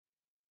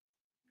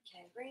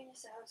bringing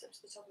yourselves up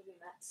to the top of your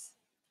mats,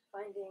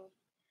 finding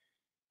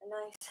a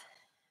nice,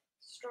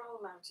 strong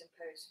mountain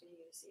pose for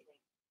you this evening.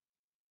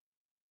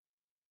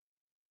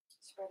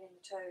 Spreading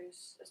the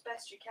toes as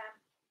best you can.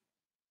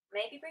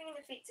 Maybe bringing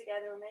the feet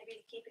together or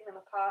maybe keeping them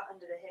apart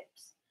under the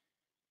hips.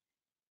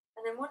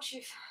 And then once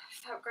you've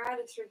felt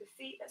grounded through the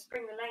feet, let's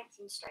bring the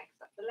length and strength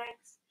up the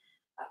legs,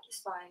 up the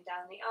spine,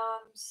 down the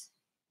arms,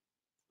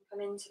 and come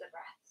into the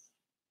breath.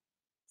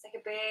 Take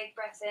a big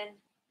breath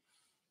in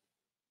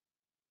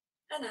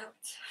and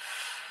out.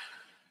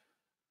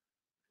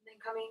 And then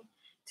coming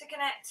to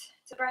connect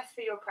to breath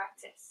for your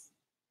practice.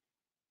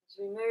 As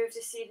we move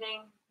this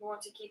evening, we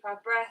want to keep our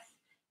breath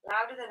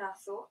louder than our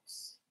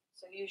thoughts.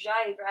 So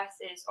Ujjayi breath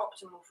is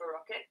optimal for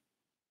rocket.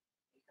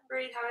 You can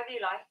breathe however you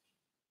like.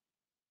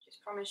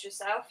 Just promise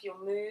yourself you'll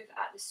move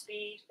at the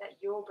speed that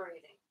you're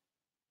breathing.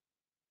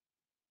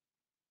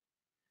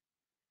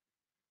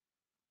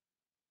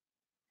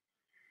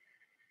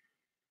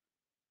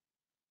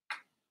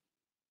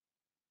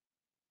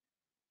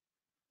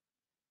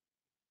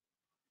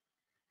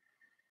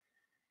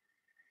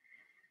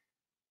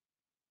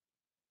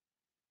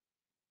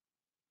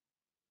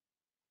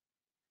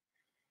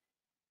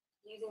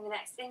 Using the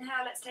next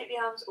inhale, let's take the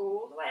arms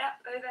all the way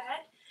up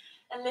overhead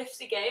and lift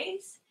the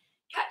gaze.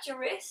 Catch your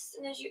wrist,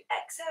 and as you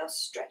exhale,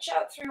 stretch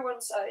out through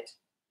one side.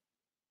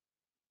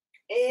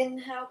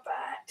 Inhale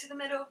back to the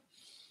middle,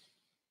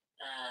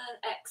 and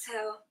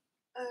exhale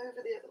over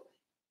the other way.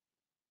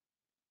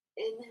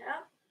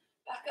 Inhale,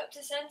 back up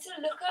to center,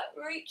 look up,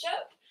 reach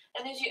up,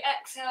 and as you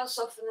exhale,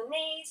 soften the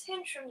knees,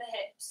 hinge from the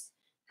hips,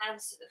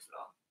 hands to the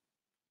floor.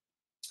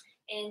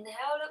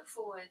 Inhale, look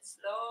forwards,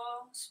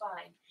 long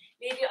spine.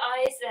 Leave your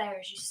eyes there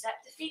as you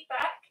step the feet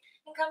back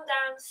and come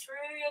down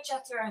through your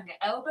chaturanga.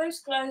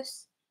 Elbows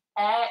close,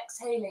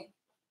 exhaling.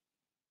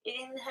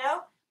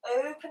 Inhale,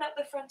 open up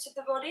the front of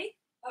the body,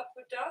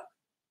 upward dog.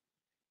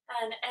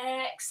 And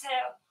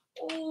exhale,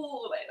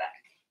 all the way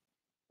back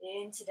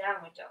into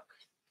downward dog.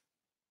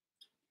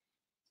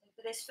 So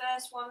for this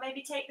first one,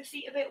 maybe take the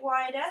feet a bit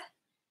wider.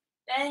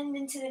 Bend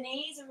into the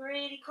knees and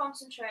really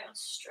concentrate on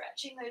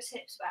stretching those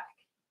hips back.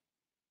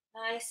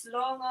 Nice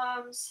long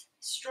arms,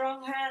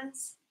 strong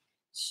hands,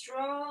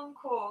 strong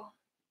core.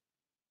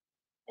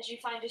 As you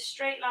find a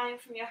straight line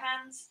from your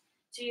hands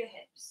to your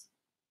hips.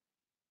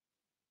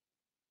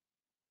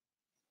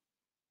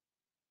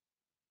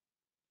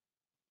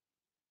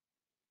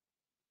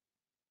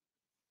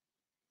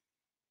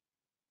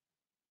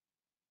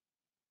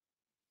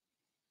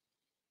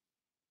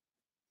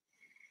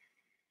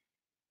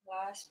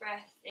 Last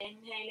breath,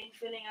 inhaling,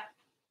 filling up.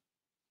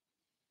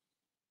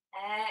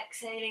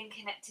 Exhaling,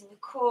 connecting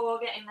the core,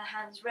 getting the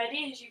hands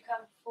ready as you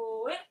come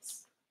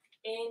forwards.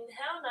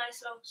 Inhale,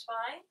 nice long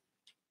spine.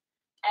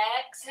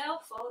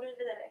 Exhale, fold under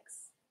the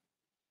legs.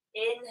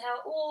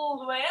 Inhale, all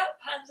the way up,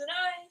 hands and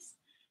eyes.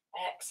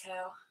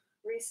 Exhale,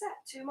 reset.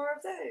 2 more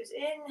of those.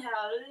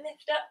 Inhale,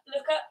 lift up,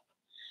 look up.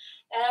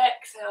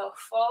 Exhale,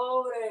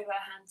 fold over,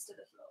 hands to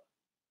the floor.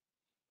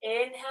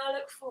 Inhale,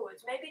 look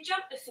forwards. Maybe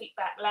jump the feet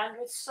back, land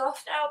with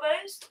soft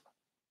elbows.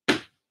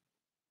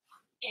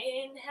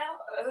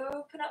 Inhale,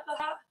 open up the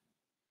heart.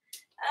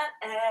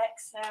 And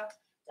exhale,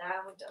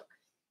 downward dog.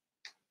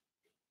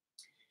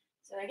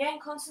 So again,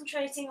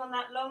 concentrating on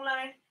that long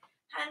line,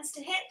 hands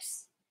to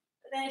hips.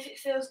 But then if it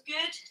feels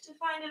good to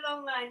find a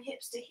long line,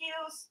 hips to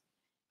heels,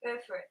 go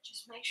for it.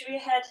 Just make sure your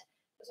head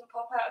doesn't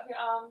pop out of your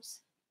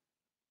arms.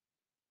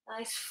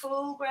 Nice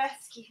full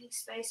breath, keeping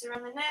space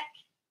around the neck.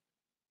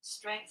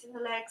 Strengthen the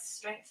legs,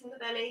 strengthen the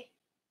belly.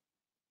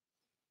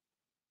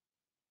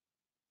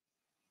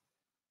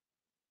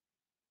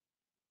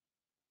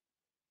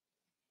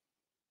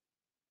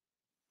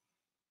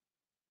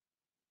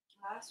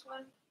 Last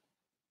one.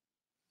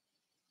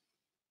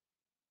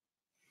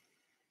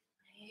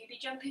 Maybe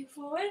jumping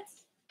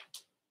forwards.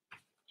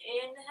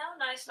 Inhale,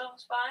 nice long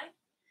spine.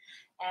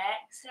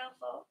 Exhale,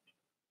 fold.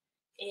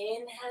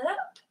 Inhale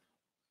up.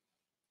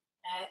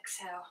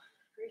 Exhale,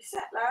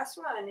 reset. Last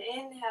one.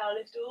 Inhale,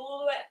 lift all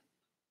the way up.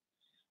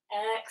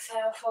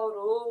 Exhale, fold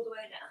all the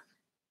way down.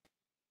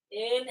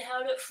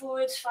 Inhale, look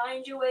forwards,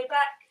 find your way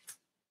back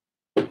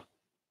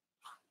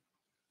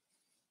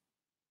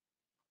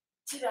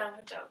to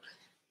downward dog.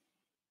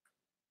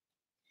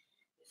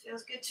 It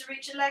feels good to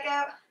reach a leg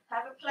out,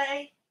 have a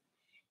play,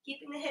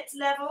 keeping the hips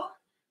level,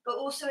 but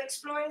also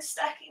exploring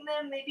stacking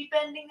them, maybe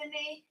bending the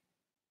knee.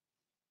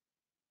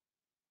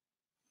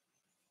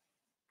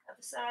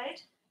 Other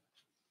side.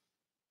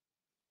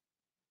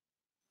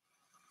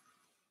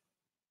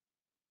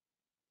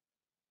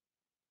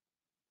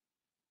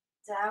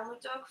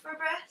 Downward dog for a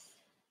breath.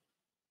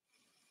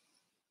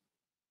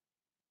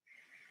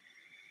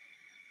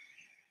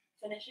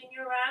 Finishing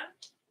your round.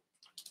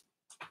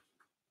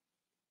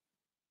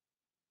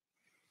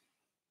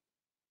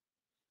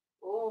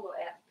 All the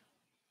way up.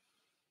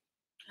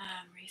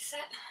 And reset.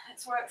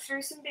 Let's work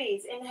through some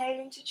beads.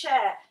 Inhaling to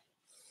chair.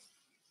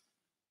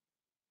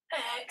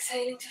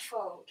 Exhaling to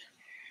fold.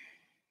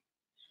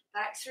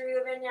 Back through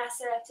your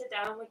vinyasa to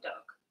downward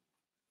dog.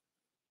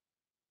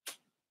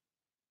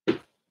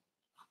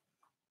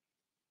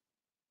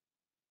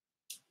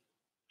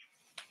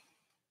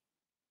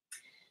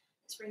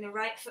 bring the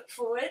right foot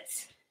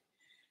forwards.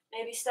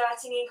 Maybe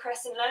starting in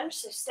crescent lunge,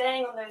 so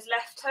staying on those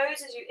left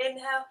toes as you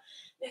inhale.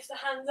 Lift the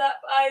hands up,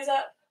 eyes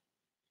up.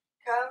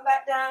 Come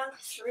back down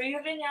through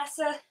your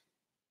vinyasa.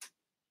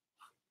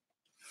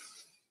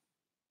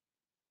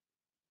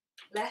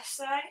 Left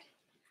side.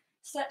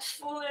 Steps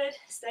forward.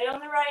 Stay on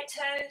the right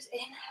toes.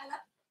 Inhale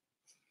up.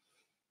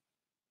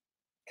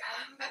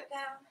 Come back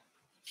down.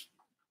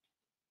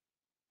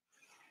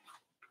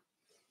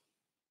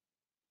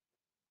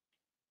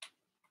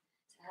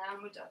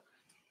 Downward dog.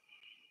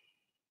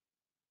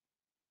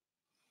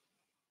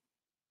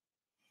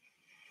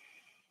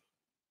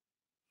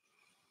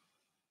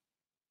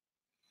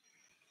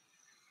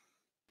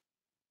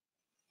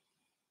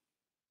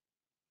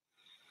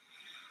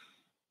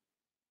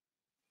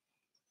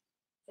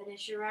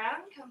 Finish your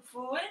round, come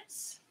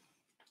forwards.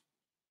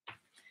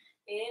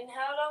 Inhale,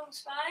 long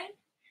spine.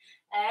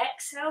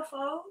 Exhale,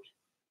 fold.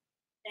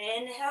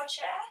 Inhale,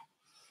 chair.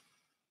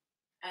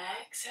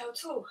 Exhale,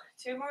 tall.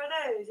 2 more of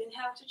those.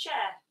 Inhale to chair.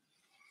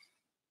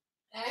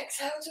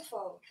 Exhale to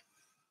fold.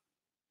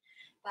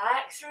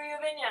 Back through your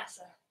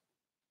vinyasa.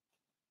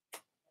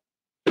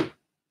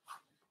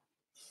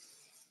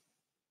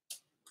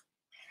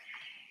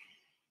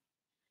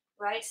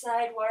 Right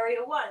side,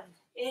 warrior one.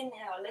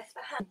 Inhale, lift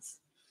the hands.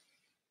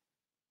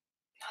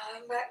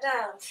 Come back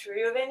down through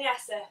your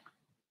vinyasa.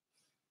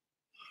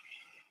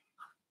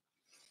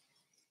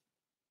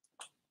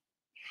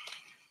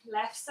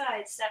 Left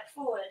side, step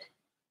forward.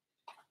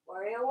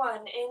 Warrior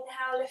one,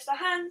 inhale, lift the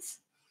hands.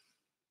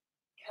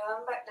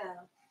 Come back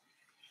down.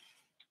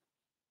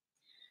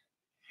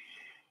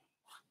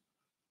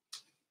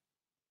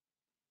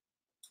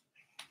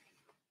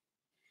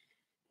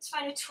 Let's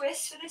find a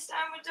twist for this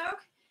downward dog.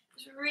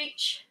 Just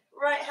reach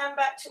right hand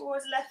back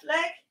towards left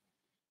leg.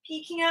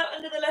 Peeking out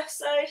under the left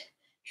side.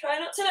 Try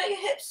not to let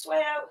your hips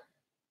sway out.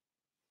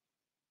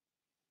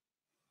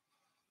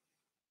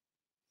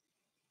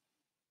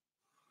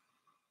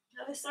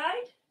 Other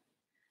side.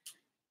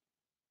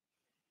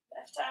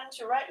 Left hand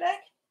to right leg.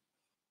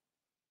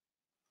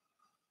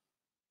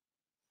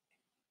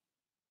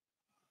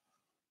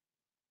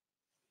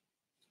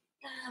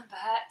 And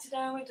back to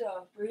downward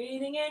dog.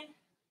 Breathing in.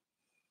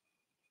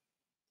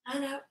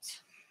 And out.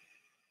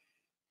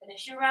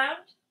 Finish your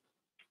round.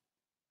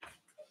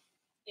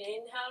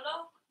 Inhale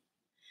long.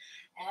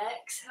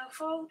 Exhale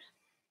fold.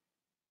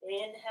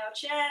 Inhale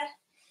chair.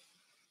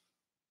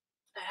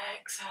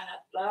 Exhale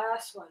up.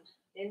 Last one.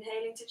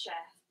 Inhaling to chair.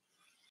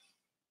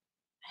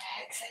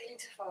 Exhaling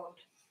to fold.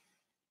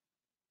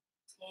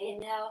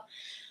 Inhale.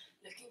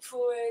 Looking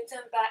forwards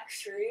and back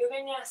through your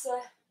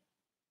vinyasa.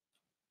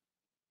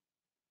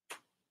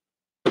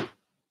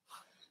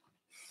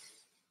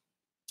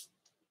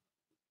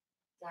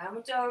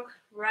 Downward dog,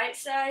 right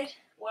side,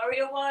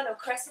 warrior one or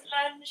crescent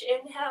lunge.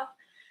 Inhale,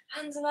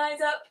 hands and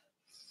eyes up.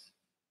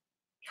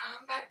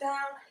 Come back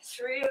down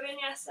through your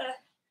vinyasa.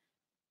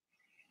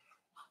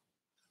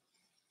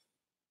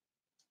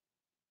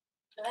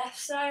 Left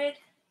side.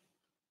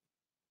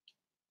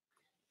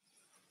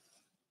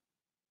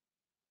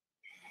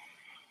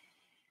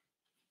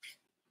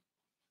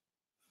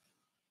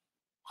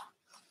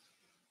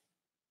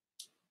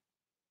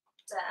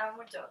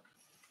 Downward dog.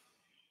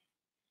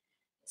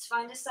 Let's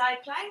find a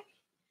side plank.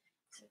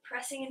 So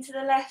pressing into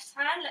the left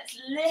hand, let's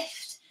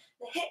lift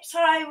the hips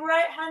high,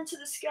 right hand to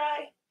the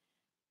sky.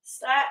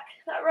 Stack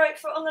that right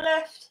foot on the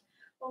left,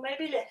 or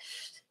maybe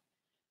lift.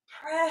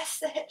 Press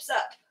the hips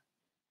up.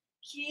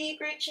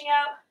 Keep reaching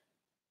out.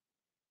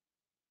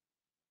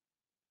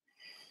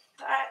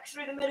 Back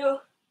through the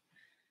middle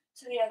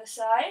to the other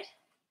side.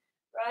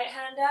 Right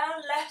hand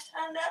down, left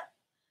hand up.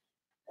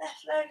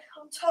 Left leg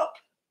on top,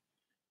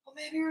 or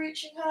maybe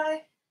reaching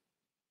high.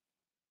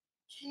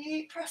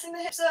 Keep pressing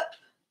the hips up.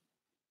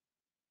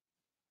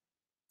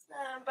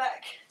 And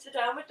back to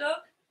downward dog.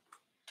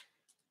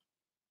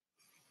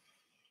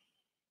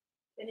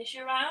 Finish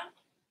your round.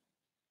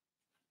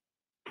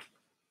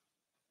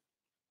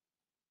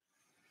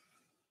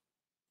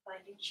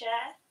 Finding chair.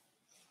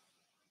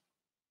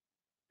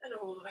 And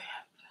all the way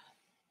up.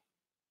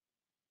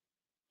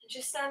 And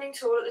just standing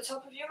tall at the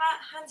top of your mat,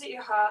 hands at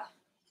your heart,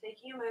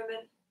 taking a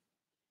moment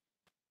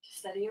to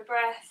steady your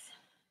breath,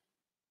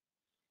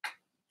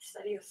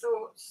 steady your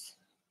thoughts,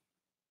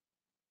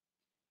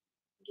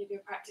 and give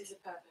your practice a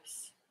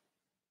purpose.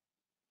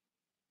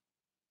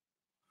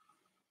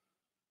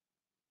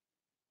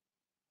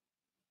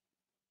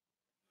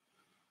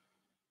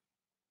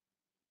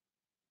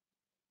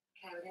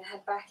 Okay, we're going to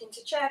head back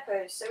into chair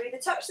pose. So either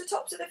touch the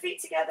tops of the feet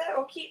together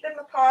or keep them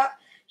apart.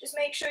 Just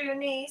make sure your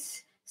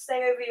knees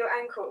stay over your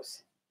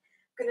ankles.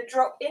 I'm going to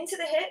drop into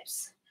the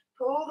hips,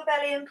 pull the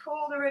belly in,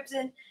 pull the ribs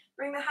in,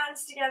 bring the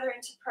hands together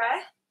into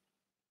prayer.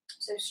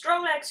 So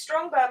strong legs,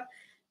 strong bum,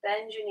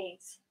 bend your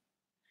knees.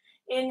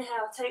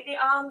 Inhale, take the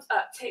arms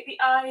up, take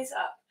the eyes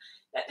up.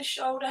 Let the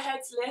shoulder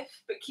heads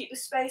lift, but keep the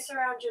space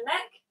around your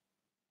neck.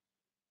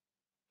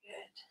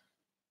 Good.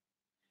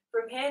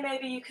 From here,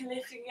 maybe you can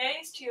lift your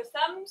gaze to your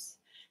thumbs.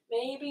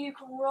 Maybe you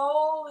can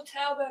roll the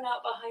tailbone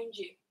out behind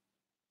you.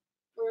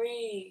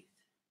 Breathe.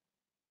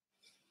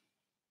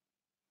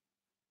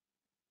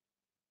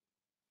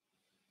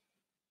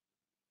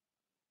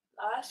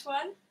 Last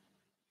one.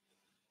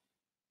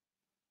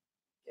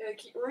 Good.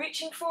 Keep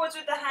reaching forwards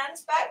with the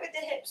hands, back with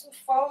the hips, and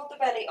fold the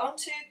belly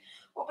onto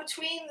or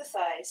between the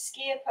thighs.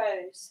 Skier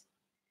pose.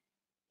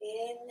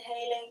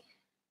 Inhaling.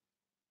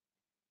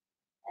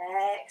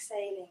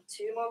 Exhaling.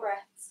 2 more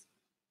breaths.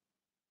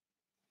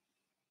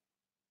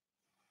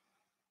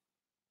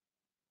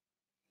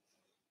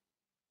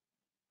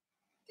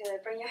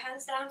 Good. Bring your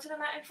hands down to the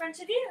mat in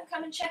front of you and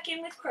come and check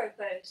in with crow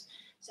pose.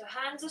 So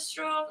hands are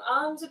strong,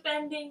 arms are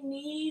bending,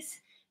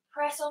 knees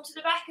press onto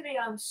the back of the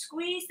arms,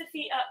 squeeze the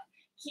feet up,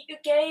 keep your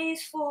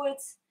gaze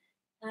forwards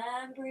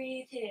and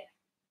breathe here.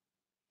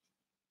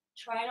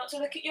 Try not to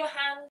look at your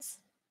hands.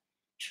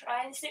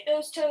 Try and stick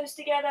those toes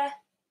together.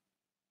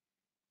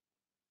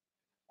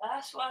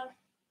 Last one.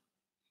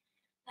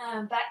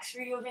 And back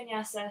through your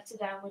vinyasa to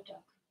downward dog.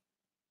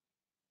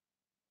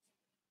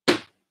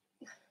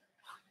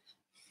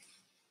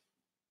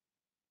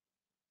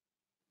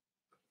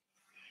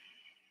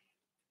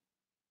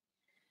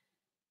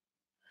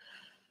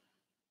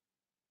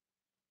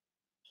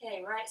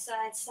 Okay, right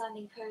side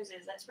standing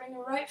poses. Let's bring the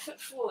right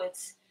foot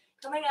forwards.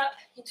 Coming up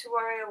into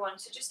warrior one.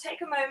 So just take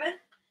a moment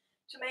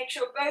to make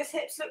sure both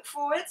hips look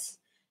forwards.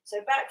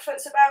 So back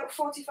foot's about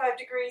 45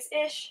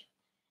 degrees-ish.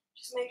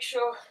 Just make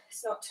sure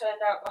it's not turned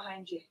out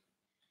behind you.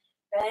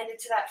 Bend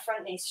into that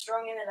front knee,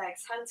 strong in the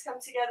legs. Hands come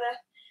together,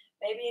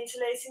 maybe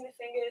interlacing the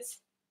fingers.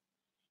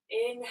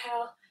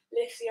 Inhale,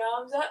 lift the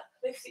arms up,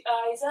 lift the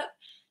eyes up,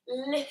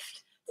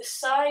 lift the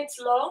sides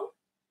long,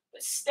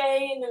 but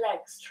stay in the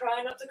legs.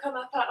 Try not to come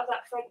up out of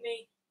that front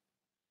knee.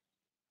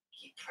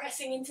 Keep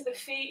pressing into the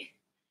feet,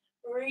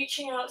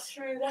 reaching out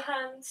through the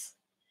hands,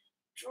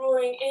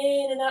 drawing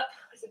in and up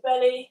with the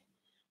belly,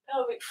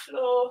 pelvic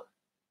floor.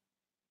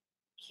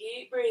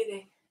 Keep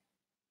breathing.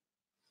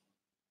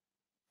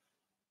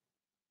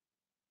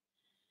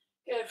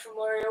 Good. From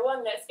warrior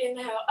one, let's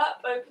inhale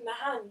up, open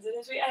the hands, and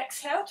as we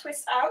exhale,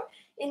 twist out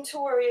into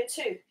warrior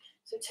two.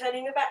 So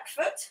turning the back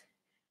foot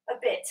a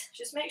bit.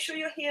 Just make sure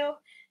your heel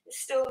is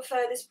still the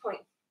furthest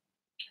point.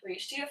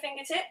 Reach to your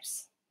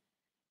fingertips.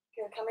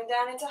 Good. Coming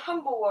down into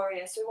humble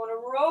warrior. So we want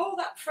to roll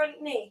that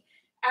front knee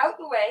out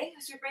the way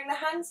as we bring the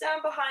hands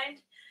down behind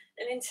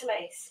and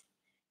interlace.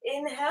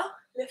 Inhale,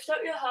 lift up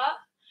your heart.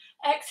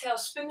 Exhale,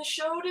 spin the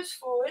shoulders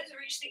forward,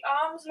 reach the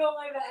arms long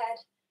overhead.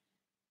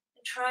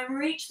 And try and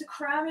reach the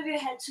crown of your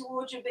head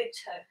towards your big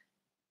toe.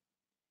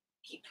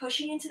 Keep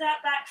pushing into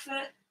that back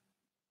foot.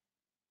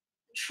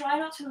 And try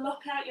not to lock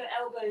out your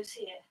elbows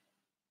here.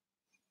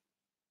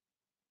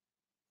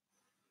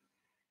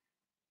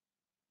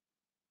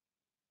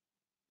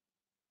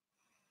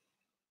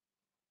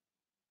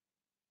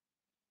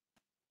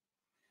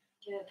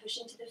 Good. Push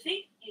into the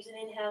feet. Use an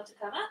inhale to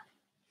come up.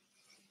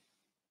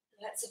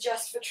 Let's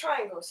adjust for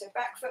triangle. So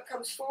back foot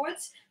comes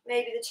forwards.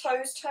 Maybe the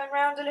toes turn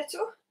round a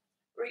little.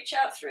 Reach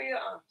out through your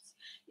arms.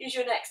 Use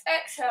your next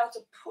exhale to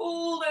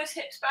pull those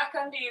hips back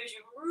under you as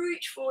you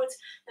reach forwards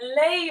and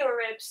lay your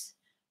ribs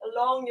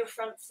along your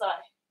front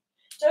thigh.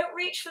 Don't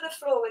reach for the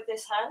floor with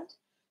this hand.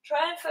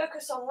 Try and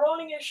focus on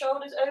rolling your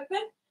shoulders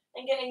open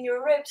and getting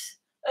your ribs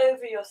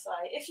over your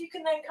thigh. If you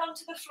can then come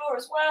to the floor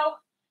as well,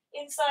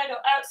 inside or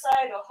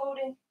outside or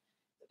holding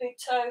the big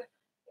toe,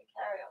 and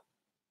carry on.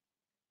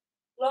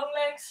 Long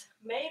legs,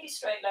 maybe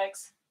straight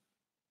legs.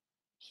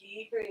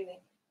 Keep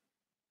breathing.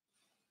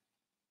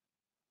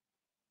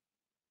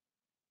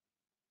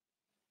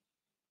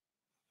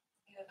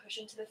 Push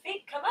into the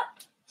feet, come up.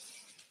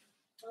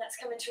 Let's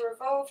come into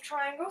revolve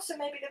triangle. So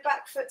maybe the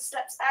back foot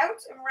steps out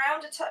and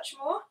round a touch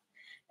more.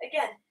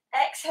 Again,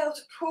 exhale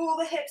to pull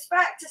the hips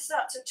back to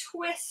start to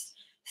twist.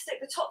 Stick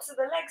the tops of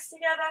the legs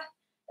together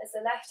as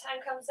the left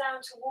hand comes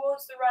down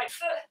towards the right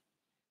foot.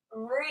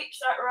 And reach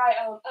that right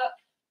arm up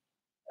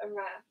and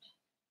round.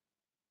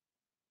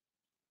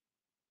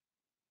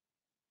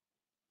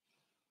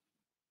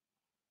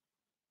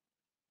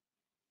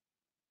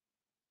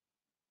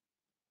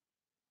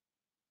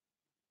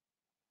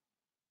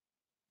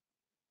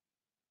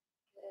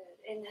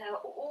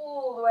 Inhale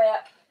all the way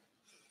up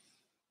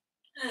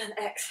and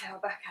exhale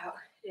back out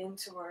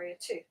into warrior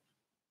two.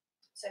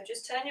 So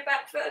just turn your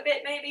back foot a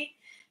bit maybe.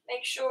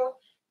 Make sure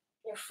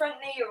your front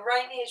knee, your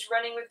right knee is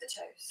running with the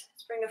toes.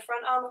 Let's bring the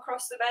front arm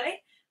across the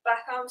belly,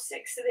 back arm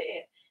sticks to the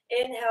ear.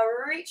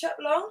 Inhale, reach up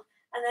long,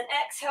 and then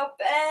exhale,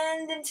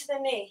 bend into the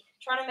knee.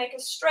 Trying to make a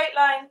straight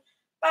line,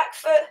 back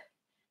foot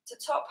to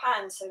top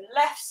hand. So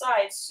left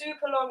side,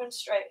 super long and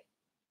straight.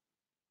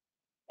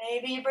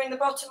 Maybe you bring the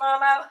bottom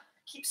arm out,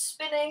 keep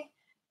spinning,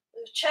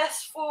 the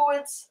chest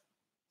forwards.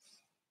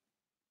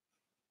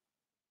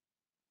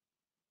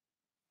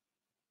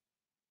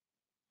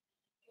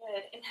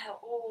 Good. Inhale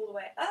all the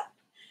way up.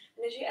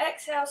 And as you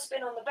exhale,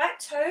 spin on the back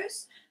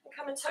toes and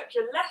come and tuck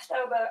your left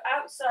elbow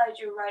outside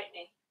your right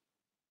knee.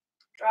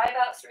 Drive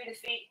out through the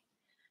feet.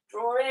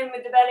 Draw in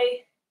with the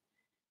belly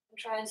and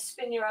try and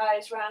spin your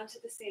eyes round to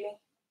the ceiling.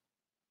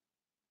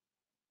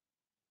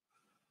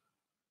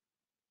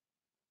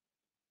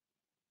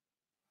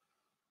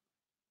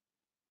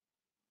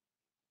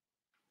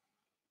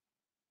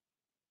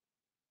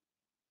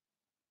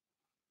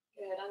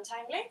 Good.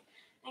 Untangling.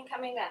 and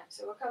coming down.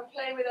 So we'll come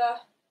play with our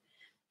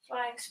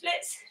flying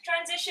splits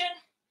transition.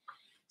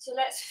 So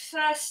let's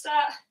first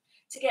start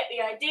to get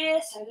the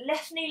idea. So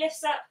left knee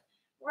lifts up,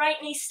 right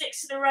knee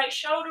sticks to the right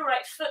shoulder,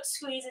 right foot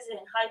squeezes in,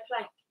 high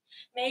plank.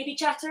 Maybe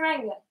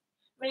chaturanga.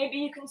 Maybe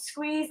you can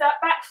squeeze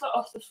that back foot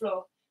off the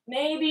floor.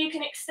 Maybe you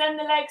can extend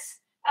the legs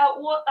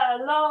out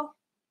long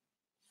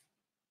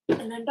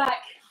and then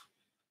back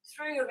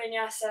through your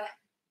vinyasa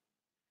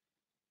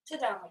to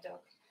downward dog.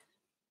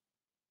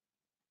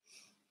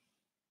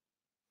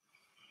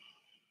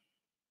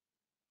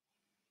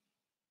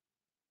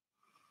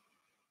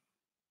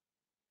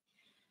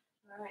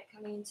 All right,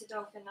 coming into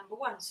dolphin number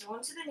one. So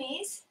onto the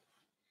knees.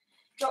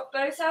 Drop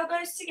both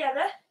elbows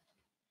together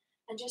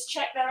and just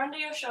check they're under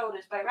your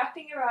shoulders by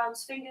wrapping your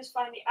arms, fingers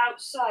find the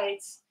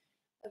outsides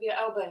of your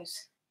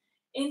elbows.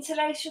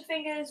 Interlace your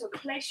fingers or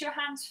place your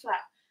hands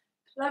flat.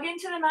 Plug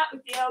into the mat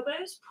with the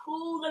elbows,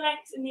 pull the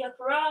length in the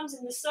upper arms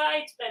and the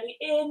sides, belly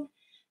in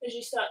as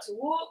you start to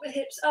walk the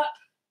hips up,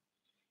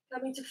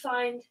 coming to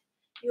find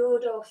your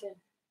dolphin.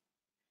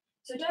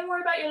 So don't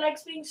worry about your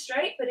legs being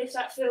straight, but if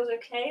that feels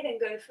okay, then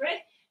go for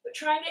it. But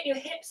try and get your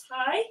hips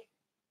high.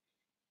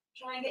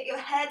 Try and get your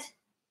head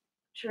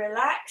to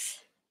relax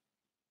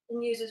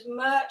and use as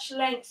much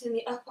length in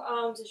the upper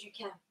arms as you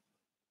can.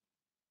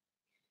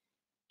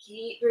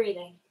 Keep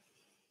breathing.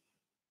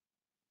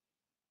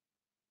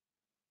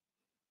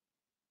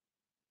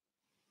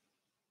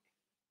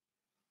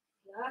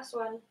 Last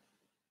one.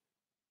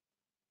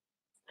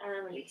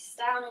 And release.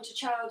 Down into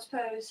child's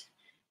pose.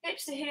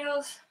 Hips to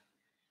heels.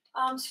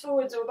 Arms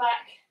forwards or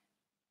back.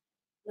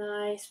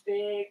 Nice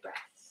big breaths.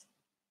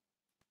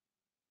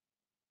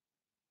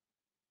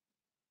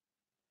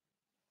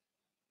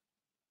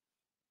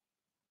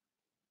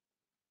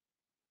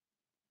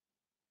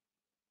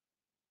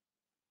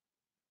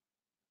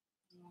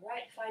 All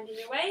right, finding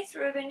your way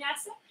through a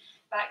vinyasa.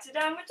 Back to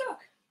downward dog.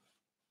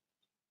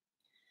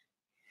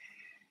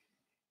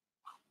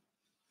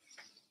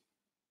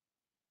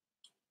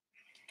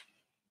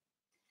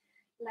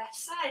 Left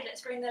side,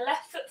 let's bring the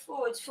left foot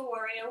forwards for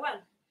warrior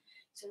one.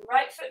 So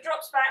right foot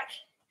drops back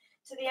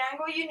to the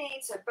angle you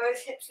need, so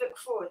both hips look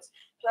forwards.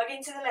 Plug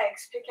into the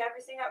legs, pick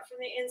everything up from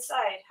the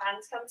inside,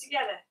 hands come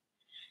together.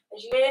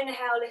 As you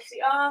inhale, lift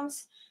the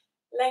arms,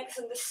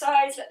 lengthen the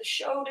sides, let the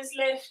shoulders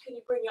lift. Can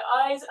you bring your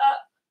eyes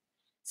up?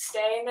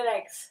 Stay in the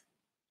legs.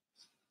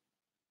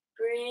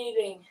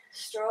 Breathing,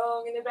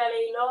 strong in the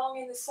belly, long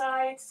in the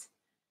sides.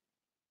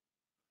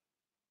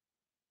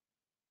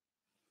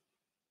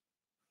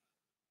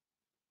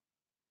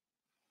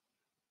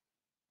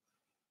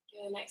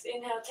 Good, next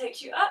inhale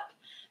takes you up,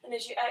 and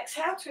as you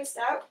exhale, twist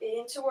out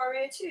into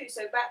warrior two.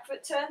 So back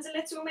foot turns a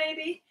little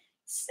maybe.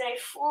 Stay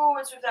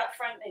forwards with that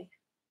front knee.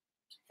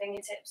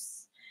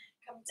 Fingertips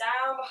come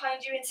down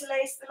behind you,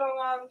 interlace the long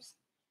arms.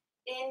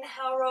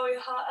 Inhale, roll your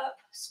heart up,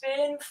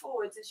 spin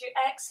forwards. As you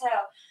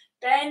exhale,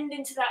 bend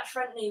into that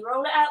front knee,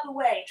 roll it out the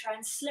way. Try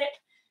and slip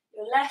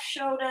your left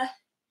shoulder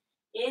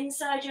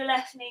inside your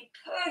left knee,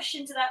 push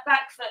into that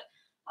back foot.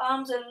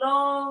 Arms are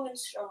long and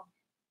strong.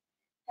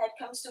 Head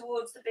comes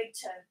towards the big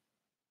toe.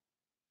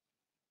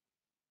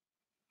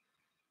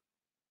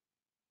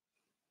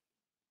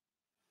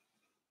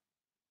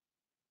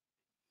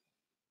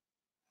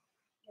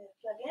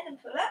 Plug in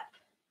and pull up.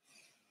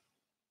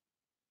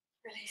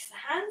 Release the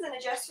hands and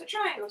adjust for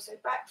triangle. So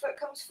back foot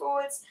comes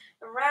forwards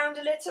and round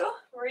a little.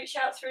 Reach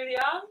out through the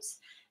arms.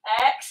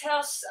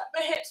 Exhale, suck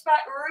the hips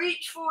back,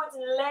 reach forwards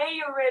and lay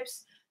your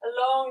ribs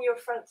along your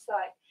front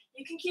thigh.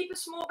 You can keep a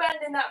small bend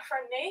in that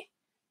front knee.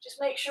 Just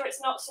make sure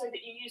it's not so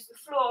that you use the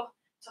floor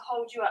to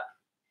hold you up.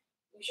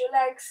 Use your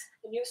legs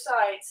and your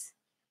sides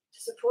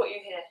to support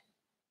you here.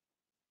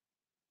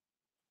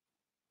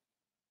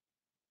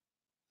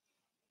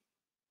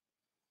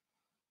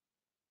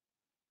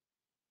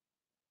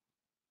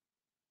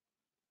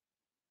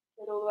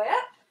 Get all the way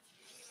up.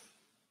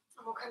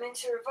 And we'll come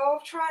into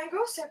revolve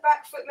triangle. So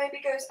back foot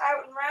maybe goes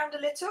out and round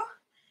a little.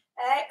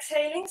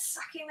 Exhaling,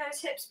 sucking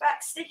those hips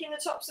back, sticking the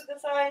tops of the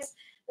thighs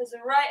as the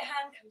right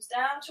hand comes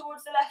down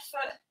towards the left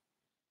foot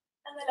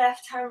and the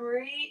left hand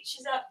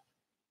reaches up.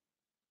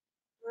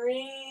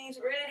 Breathe,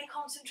 really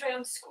concentrate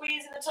on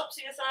squeezing the tops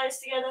of your thighs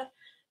together,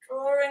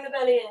 drawing the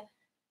belly in.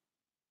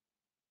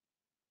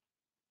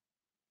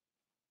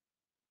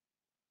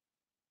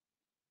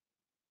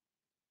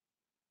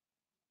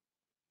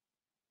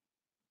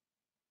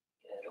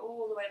 Good,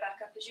 all the way back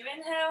up as you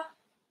inhale.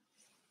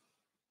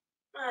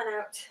 And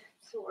out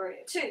to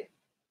warrior two.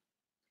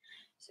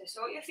 So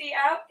sort your feet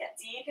out, get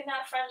deep in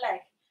that front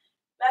leg.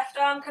 Left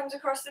arm comes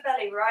across the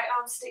belly, right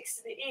arm sticks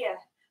to the ear.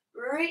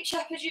 Reach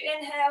up as you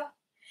inhale,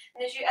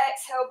 and as you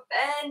exhale,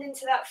 bend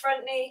into that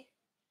front knee,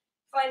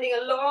 finding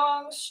a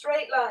long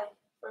straight line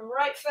from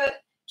right foot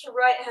to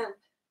right hand.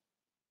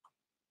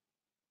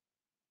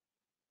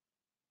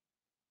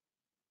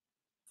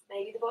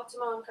 Maybe the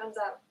bottom arm comes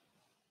out.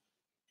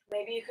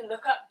 Maybe you can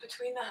look up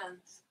between the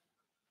hands.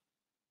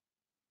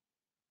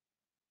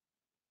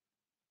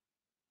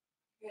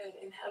 Good,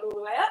 inhale all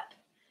the way up.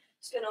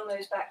 Spin on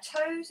those back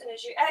toes, and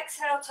as you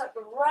exhale, tuck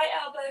the right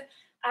elbow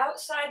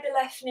outside the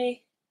left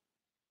knee.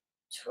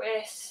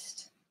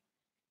 twist,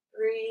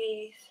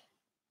 breathe,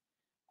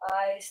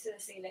 eyes to the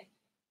ceiling.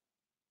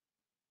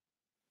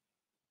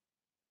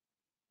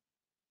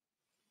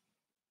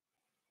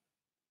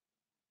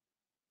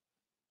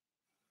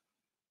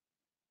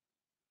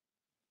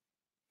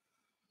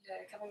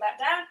 Good. Coming back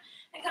down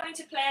and coming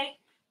to play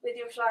with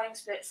your flying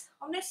splits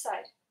on this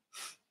side.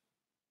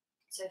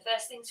 So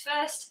first things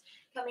first,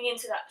 coming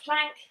into that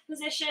plank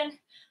position,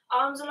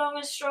 arms along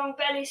and strong,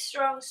 belly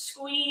strong,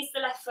 squeeze the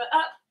left foot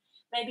up,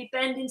 maybe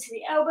bend into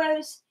the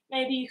elbows,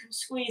 maybe you can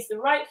squeeze the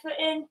right foot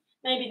in,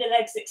 maybe the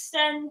legs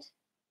extend,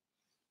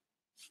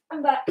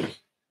 and back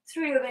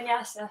through your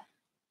vinyasa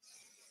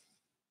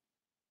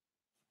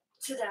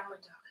to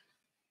downward dog.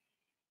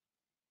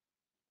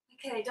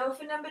 Okay,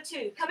 dolphin number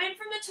 2. Come in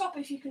from the top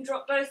if you can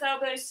drop both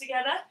elbows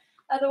together,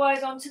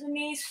 otherwise onto the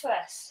knees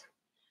first.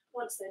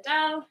 Once they're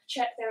down,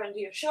 check they're under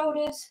your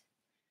shoulders,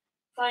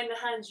 find the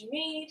hands you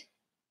need,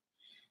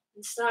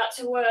 and start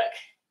to work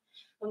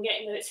on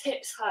getting those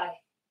hips high.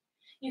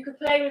 You could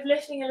play with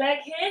lifting a leg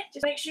here,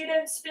 just make sure you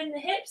don't spin the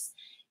hips,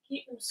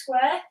 keep them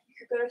square, you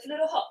could go for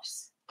little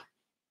hops.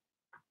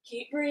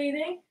 Keep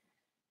breathing.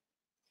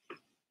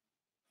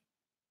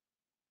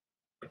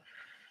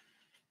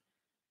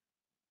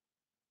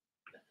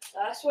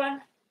 Last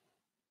one.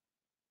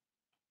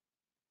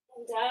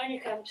 And down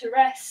you come to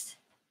rest.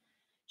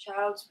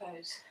 Child's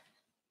pose.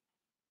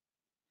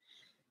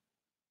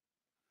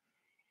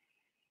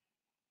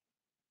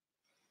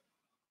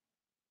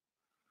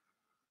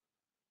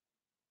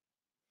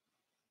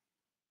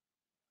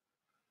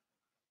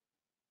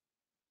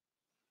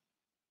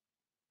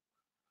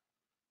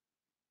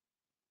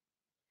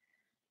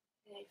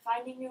 Okay,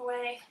 finding your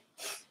way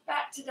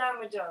back to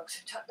downward dog. So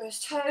tuck those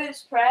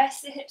toes,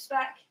 press the hips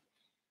back,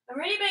 and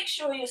really make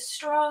sure you're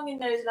strong in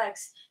those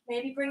legs.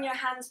 Maybe bring your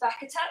hands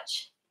back a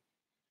touch.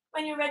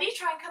 When you're ready,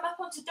 try and come up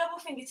onto double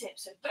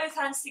fingertips. So both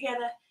hands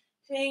together,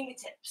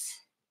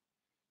 fingertips.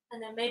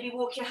 And then maybe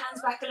walk your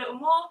hands back a little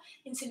more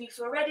until you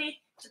feel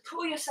ready to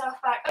pull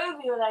yourself back over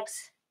your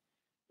legs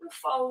and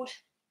fold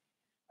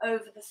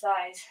over the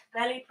thighs,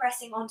 belly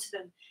pressing onto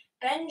them.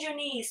 Bend your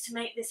knees to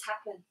make this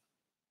happen.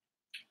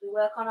 We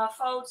work on our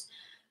folds.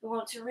 We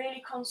want to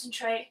really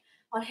concentrate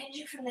on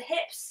hinging from the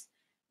hips,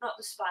 not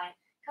the spine.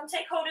 Come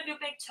take hold of your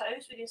big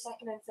toes with your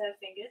second and third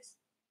fingers.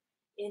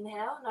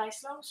 Inhale,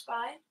 nice long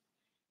spine.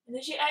 And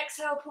as you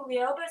exhale, pull the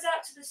elbows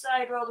out to the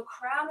side, roll the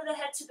crown of the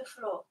head to the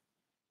floor.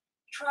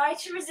 Try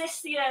to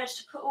resist the urge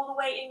to put all the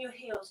weight in your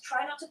heels.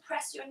 Try not to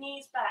press your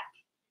knees back.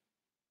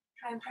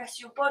 Try and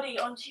press your body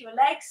onto your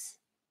legs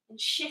and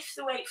shift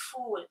the weight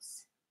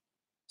forwards.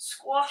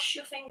 Squash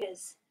your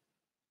fingers.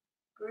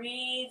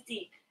 Breathe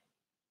deep.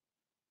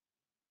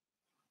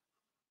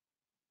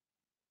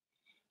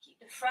 Keep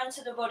the front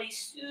of the body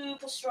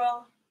super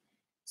strong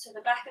so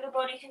the back of the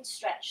body can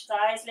stretch.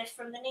 Thighs lift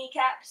from the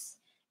kneecaps.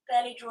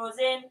 Belly draws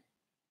in.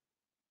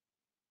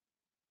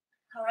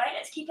 All right,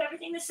 let's keep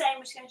everything the same.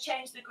 We're just going to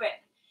change the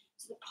grip.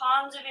 So the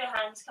palms of your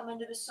hands come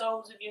under the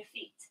soles of your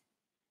feet.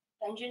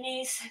 Bend your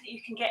knees so that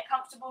you can get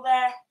comfortable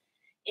there.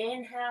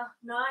 Inhale,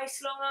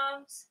 nice long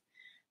arms.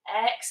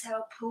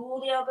 Exhale, pull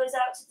the elbows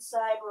out to the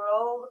side.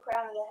 Roll the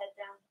crown of the head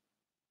down.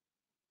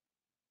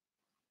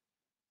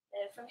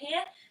 There, from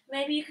here,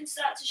 maybe you can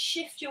start to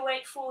shift your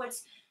weight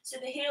forwards so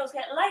the heels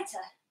get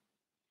lighter.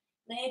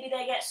 Maybe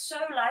they get so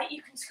light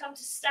you can come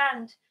to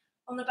stand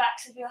on the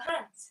backs of your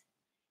hands.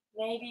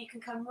 Maybe you can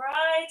come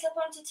right up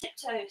onto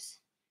tiptoes,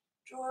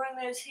 drawing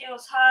those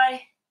heels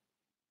high,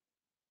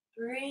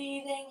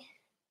 breathing,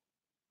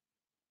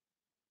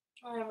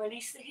 and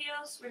release the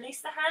heels,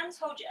 release the hands,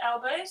 hold your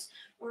elbows,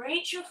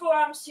 reach your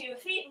forearms to your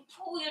feet and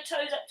pull your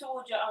toes up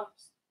towards your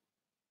arms.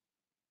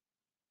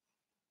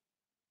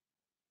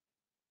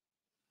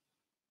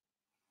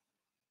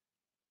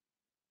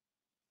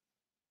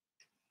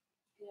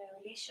 Yeah,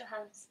 release your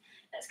hands.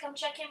 Let's come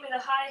check in with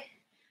a high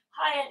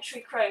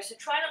entry crow. So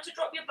try not to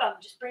drop your bum.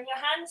 Just bring your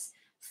hands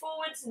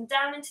forwards and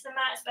down into the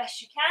mat as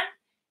best you can.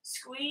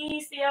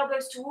 Squeeze the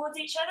elbows towards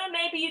each other.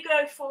 Maybe you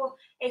go for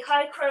a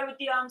high crow with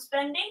the arms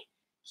bending,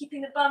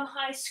 keeping the bum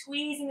high,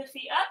 squeezing the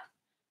feet up.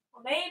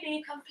 Or maybe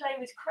you can play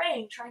with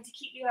crane, trying to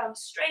keep your arms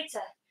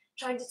straighter,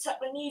 trying to tuck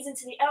the knees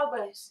into the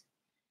elbows,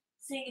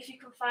 seeing if you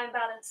can find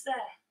balance there.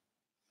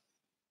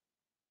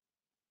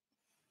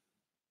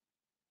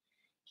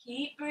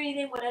 Keep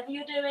breathing, whatever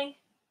you're doing.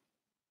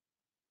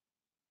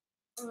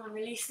 And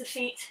release the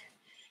feet.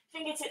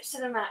 Fingertips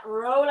to the mat.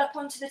 Roll up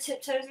onto the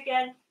tiptoes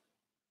again.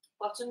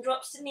 Bottom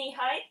drops to knee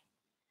height.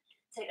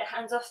 Take the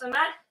hands off the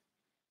mat.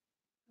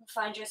 And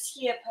find your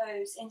skier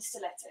pose in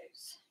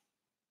stilettos.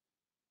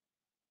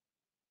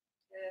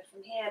 Good.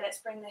 From here, let's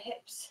bring the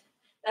hips.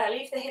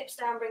 Leave the hips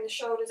down, bring the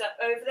shoulders up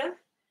over them.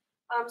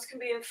 Arms can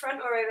be in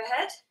front or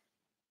overhead.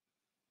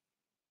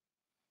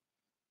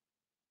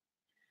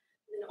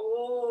 And then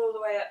all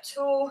the way up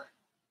tall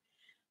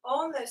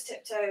on those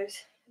tiptoes.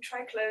 And try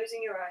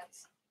closing your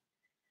eyes.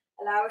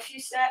 Allow a few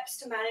steps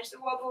to manage the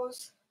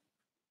wobbles.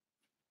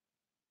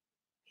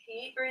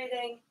 Keep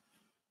breathing.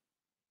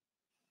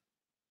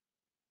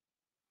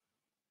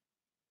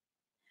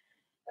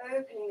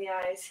 Opening the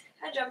eyes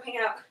and jumping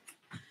out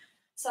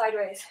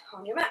sideways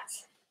on your mat.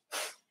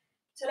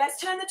 So let's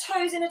turn the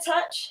toes in a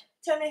touch,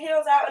 turn the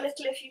heels out a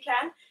little if you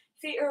can.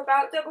 Feet are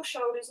about double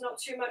shoulders, not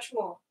too much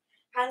more.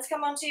 Hands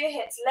come onto your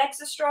hips,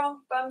 legs are strong,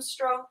 bum's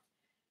strong.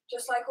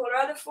 Just like all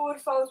our other forward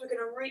folds, we're going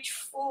to reach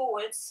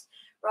forwards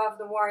rather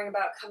than worrying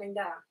about coming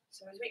down.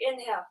 So as we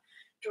inhale,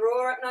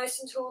 draw up nice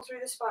and tall through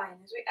the spine.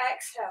 As we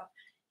exhale,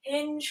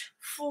 hinge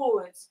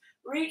forwards,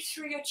 reach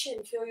through your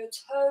chin, feel your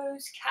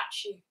toes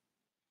catch you.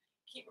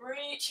 Keep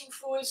reaching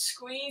forward,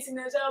 squeezing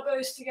those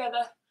elbows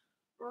together,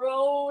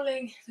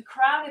 rolling the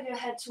crown of your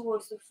head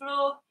towards the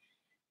floor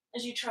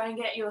as you try and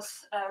get your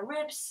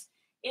ribs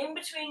in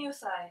between your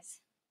thighs.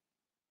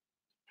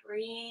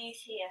 Breathe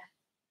here.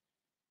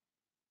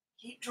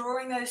 Keep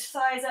drawing those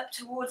thighs up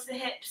towards the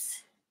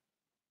hips.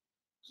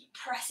 Keep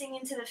pressing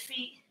into the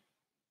feet.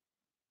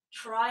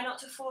 Try not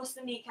to force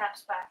the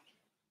kneecaps back.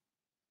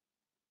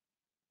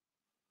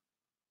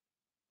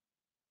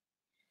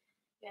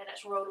 Yeah,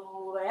 let's roll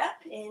all the way up.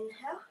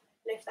 Inhale,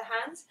 lift the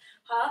hands,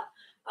 heart,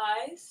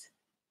 eyes.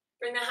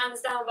 Bring the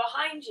hands down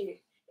behind you.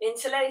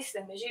 Interlace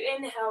them. As you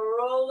inhale,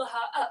 roll the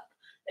heart up.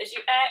 As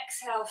you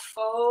exhale,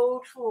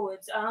 fold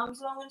forwards.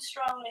 Arms long and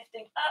strong,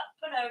 lifting up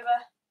and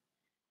over.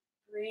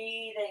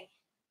 Breathing.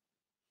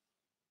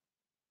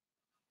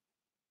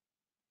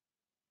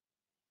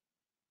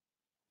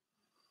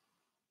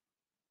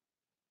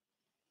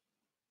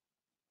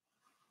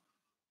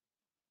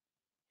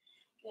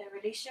 Yeah,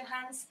 release your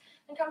hands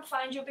and come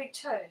find your big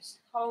toes.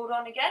 Hold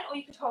on again, or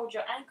you could hold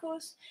your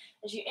ankles.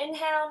 As you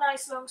inhale,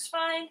 nice long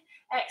spine.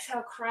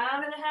 Exhale,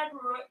 crown of the head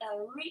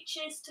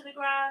reaches to the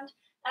ground.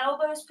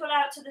 Elbows pull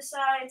out to the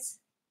sides.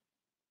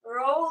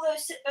 Roll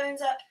those sit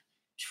bones up.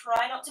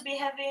 Try not to be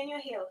heavy in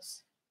your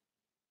heels.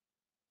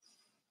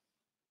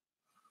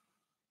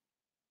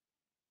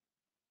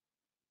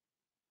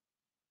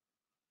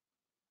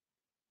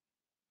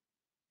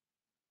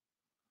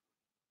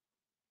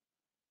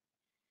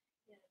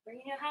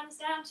 Bringing your hands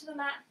down to the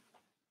mat.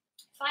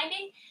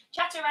 Finding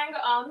chaturanga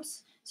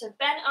arms. So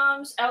bent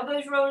arms,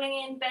 elbows rolling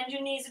in, bend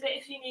your knees a bit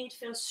if you need.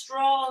 Feel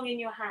strong in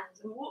your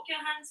hands. And walk your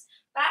hands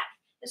back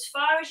as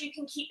far as you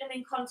can, keep them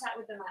in contact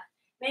with the mat.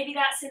 Maybe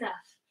that's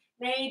enough.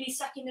 Maybe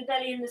sucking the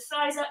belly and the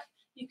thighs up.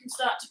 You can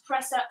start to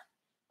press up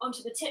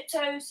onto the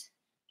tiptoes.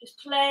 Just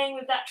playing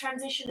with that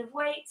transition of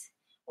weight.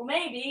 Or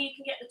maybe you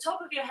can get the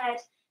top of your head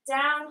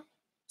down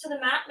to the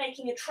mat,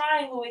 making a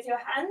triangle with your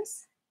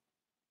hands.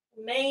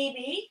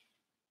 Maybe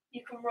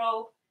you can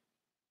roll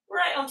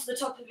right onto the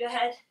top of your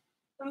head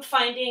and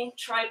finding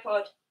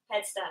tripod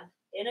headstand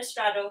in a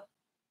straddle.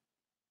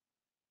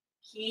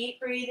 Keep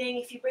breathing.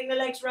 If you bring the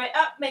legs right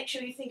up, make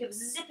sure you think of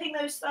zipping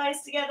those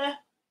thighs together.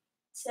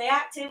 Stay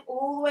active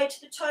all the way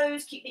to the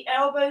toes. Keep the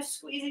elbows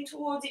squeezing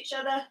towards each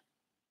other.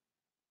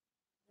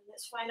 And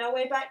let's find our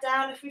way back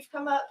down if we've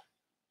come up.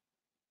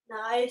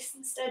 Nice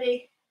and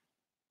steady.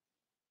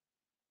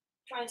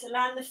 Trying to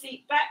land the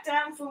feet back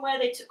down from where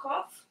they took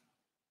off.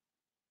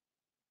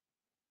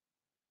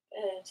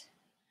 Good.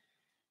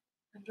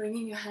 And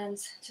bringing your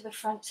hands to the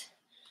front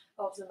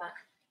of the mat.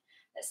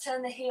 Let's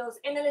turn the heels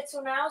in a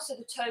little now so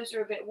the toes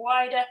are a bit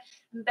wider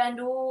and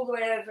bend all the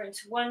way over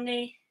into one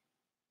knee,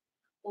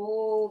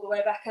 all the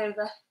way back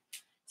over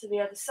to the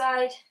other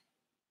side.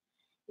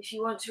 If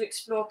you want to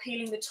explore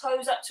peeling the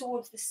toes up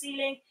towards the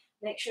ceiling,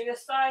 make sure your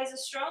thighs are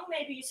strong.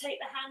 Maybe you take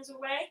the hands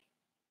away.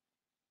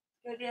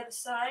 Go the other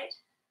side.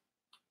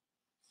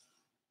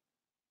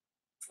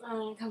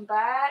 And come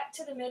back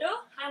to the middle.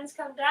 Hands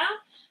come down,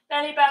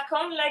 belly back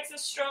on, legs are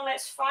strong.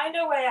 Let's find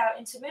our way out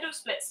into middle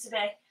splits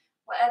today,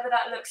 whatever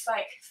that looks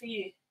like for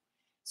you.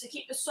 So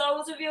keep the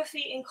soles of your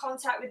feet in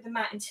contact with the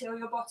mat until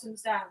your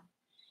bottom's down.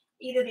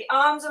 Either the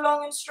arms are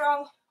long and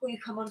strong, or you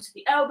come onto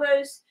the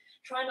elbows.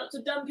 Try not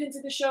to dump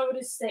into the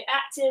shoulders, stay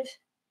active,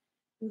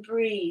 and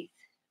breathe.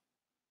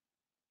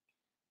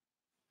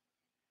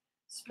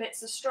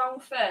 Splits are strong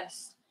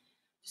first.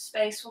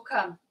 Space will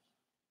come.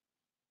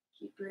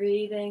 Keep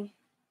breathing.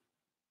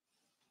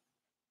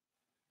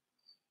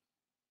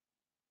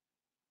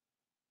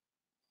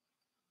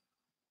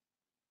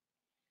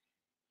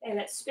 Okay,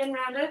 let's spin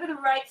round over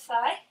the right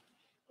thigh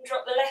and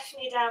drop the left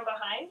knee down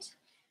behind.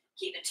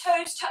 Keep the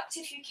toes tucked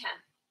if you can.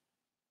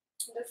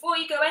 And before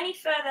you go any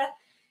further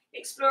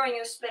exploring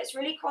your splits,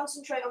 really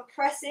concentrate on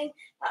pressing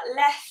that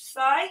left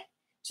thigh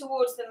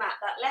towards the mat,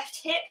 that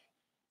left hip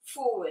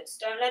forwards.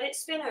 Don't let it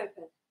spin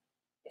open.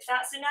 If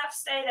that's enough,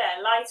 stay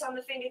there. Light on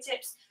the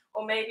fingertips,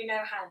 or maybe no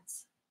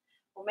hands.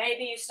 Or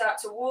maybe you start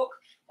to walk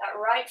that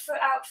right foot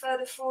out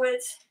further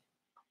forwards.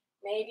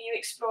 Maybe you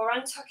explore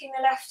untucking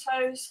the left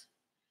toes.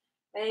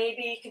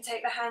 Maybe you can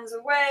take the hands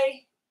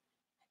away.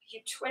 You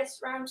twist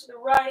round to the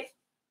right.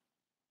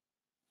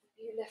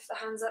 You lift the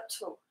hands up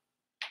tall.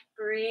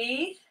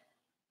 Breathe.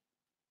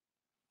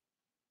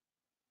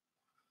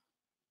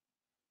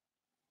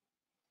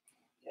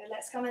 Good.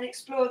 Let's come and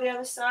explore the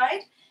other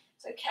side.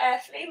 So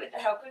carefully, with the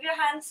help of your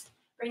hands,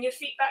 bring your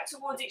feet back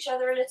towards each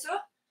other a little.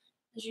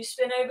 As you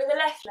spin over the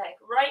left leg,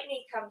 right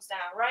knee comes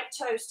down, right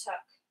toes tuck.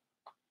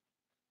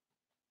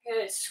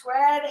 Good.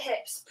 Square the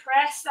hips.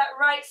 Press that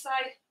right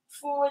side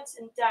forwards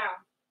and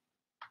down.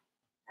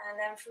 And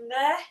then from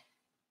there,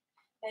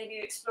 maybe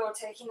you explore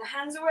taking the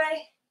hands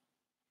away.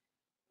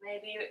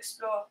 Maybe you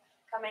explore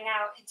coming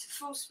out into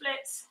full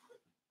splits.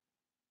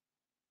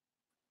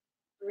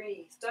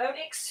 Breathe. Don't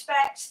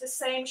expect the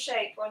same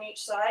shape on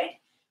each side.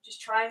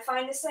 Just try and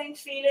find the same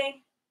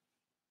feeling.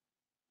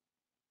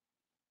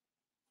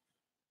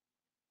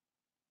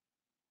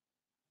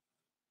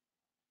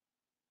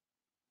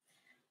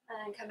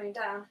 And coming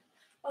down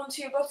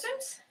onto your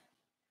bottoms.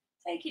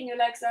 Taking your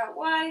legs out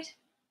wide.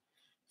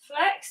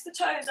 Flex the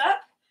toes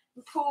up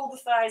and pull the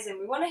thighs in.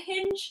 We want to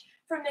hinge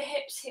from the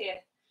hips here.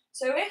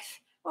 So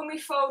if when we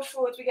fold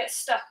forwards we get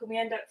stuck and we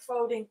end up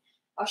folding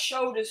our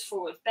shoulders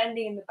forward,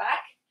 bending in the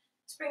back,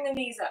 let's bring the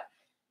knees up.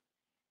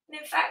 And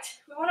in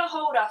fact, we want to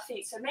hold our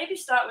feet, so maybe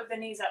start with the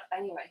knees up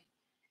anyway.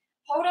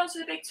 Hold on to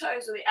the big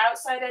toes or the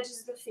outside edges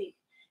of the feet.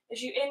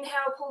 As you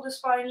inhale, pull the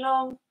spine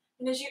long,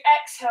 and as you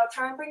exhale,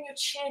 try and bring your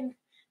chin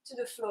to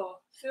the floor.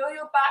 Feel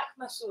your back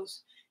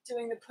muscles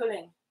doing the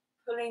pulling,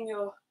 pulling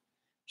your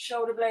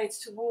shoulder blades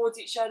towards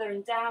each other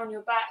and down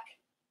your back.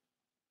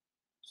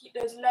 Keep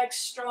those legs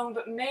strong,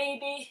 but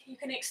maybe you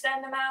can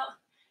extend them out.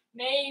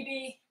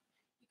 Maybe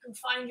you can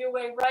find your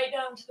way right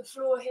down to the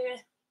floor here.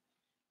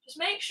 Just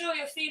make sure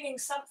you're feeling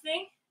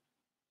something.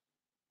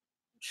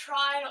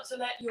 Try not to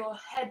let your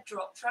head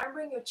drop. Try and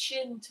bring your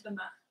chin to the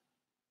mat.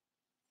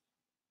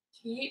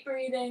 Keep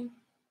breathing.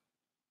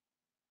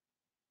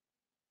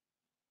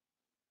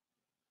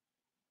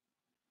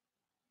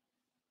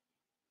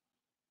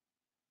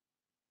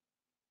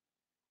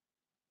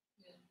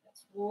 Good.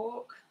 Let's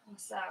walk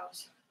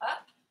ourselves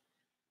up.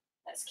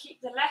 Let's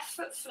keep the left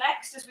foot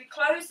flexed as we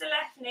close the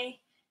left knee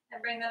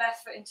and bring the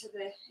left foot into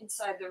the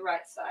inside the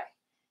right thigh.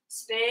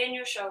 Spin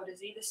your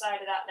shoulders either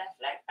side of that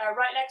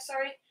right leg,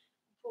 and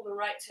pull the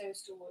right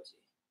toes towards you.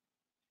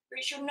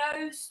 Reach your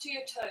nose to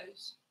your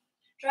toes.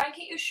 Try and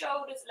keep your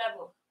shoulders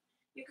level.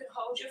 You can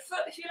hold your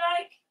foot if you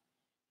like.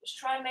 Just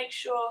try and make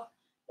sure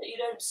that you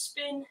don't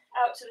spin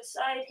out to the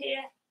side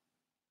here.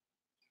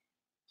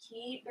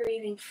 Keep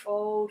breathing,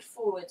 fold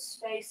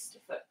forwards, face to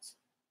foot.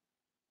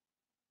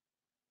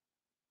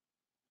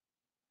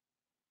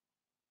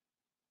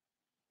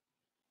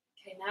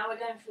 Okay, now we're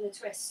going for the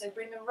twist. So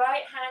bring the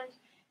right hand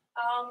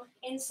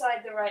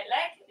inside the right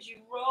leg as you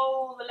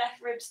roll the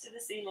left ribs to the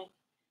ceiling.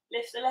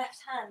 Lift the left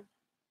hand.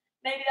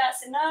 Maybe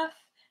that's enough.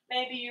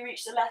 Maybe you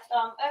reach the left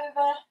arm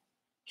over.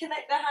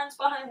 Connect the hands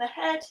behind the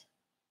head.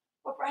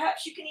 Or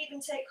perhaps you can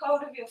even take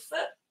hold of your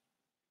foot.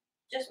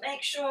 Just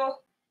make sure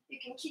you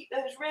can keep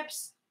those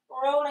ribs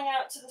rolling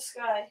out to the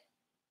sky.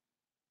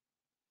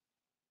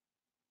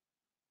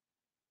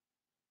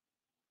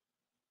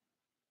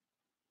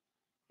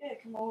 Good,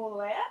 come all the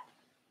way up.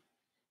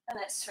 And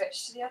let's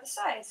switch to the other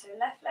side. So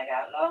left leg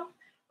out long,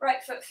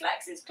 right foot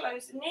flexes,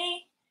 close the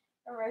knee,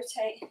 and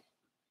rotate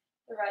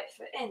the right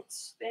foot in.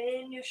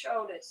 Spin your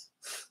shoulders.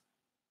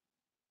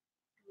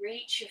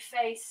 Reach your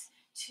face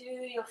to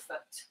your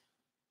foot.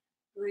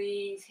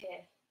 Breathe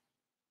here.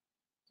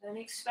 Don't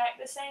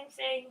expect the same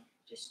thing,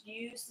 just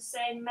use the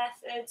same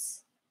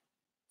methods,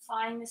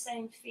 find the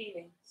same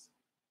feelings.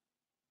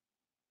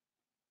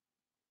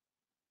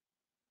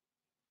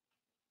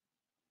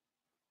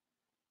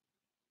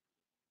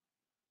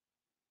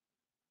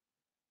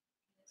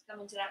 Let's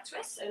come into that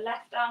twist. So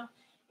left arm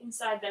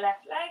inside the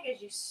left leg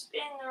as you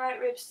spin the right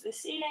ribs to the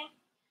ceiling.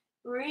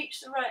 Reach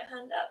the right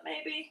hand up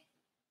maybe.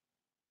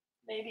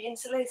 Maybe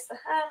interlace the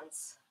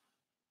hands.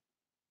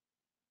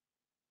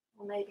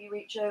 Or maybe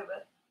reach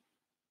over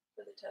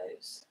for the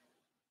toes.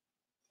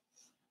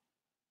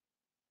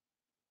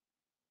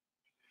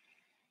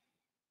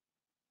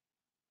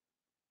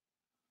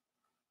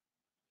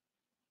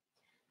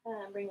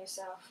 And bring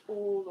yourself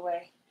all the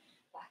way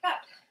back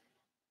up.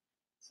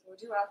 So we'll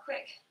do our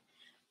quick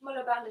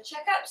Muller Bandha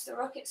checkups, the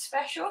Rocket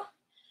Special.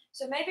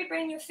 So maybe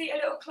bring your feet a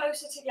little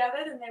closer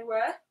together than they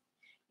were.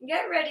 And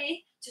get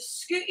ready to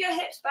scoot your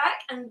hips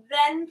back and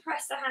then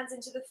press the hands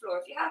into the floor.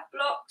 If you have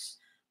blocks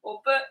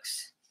or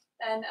books,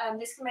 then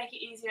this can make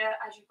it easier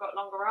as you've got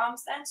longer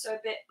arms then, so a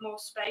bit more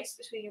space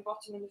between your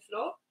bottom and the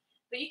floor.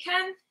 But you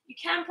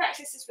can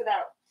practice this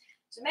without.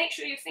 So make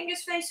sure your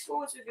fingers face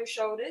forwards with your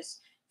shoulders.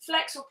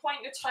 Flex or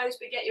point your toes,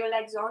 but get your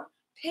legs on.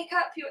 Pick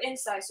up your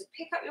inside, so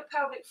pick up your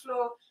pelvic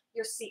floor,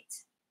 your seat.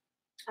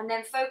 And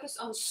then focus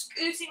on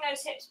scooting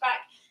those hips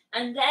back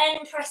and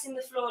then pressing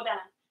the floor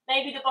down.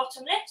 Maybe the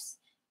bottom lifts,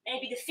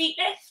 maybe the feet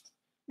lift.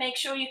 Make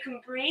sure you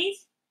can breathe.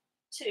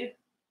 2,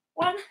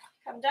 1,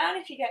 come down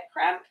if you get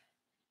cramp.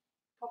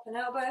 Pop an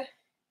elbow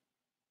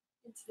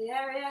into the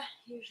area,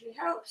 usually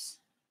helps.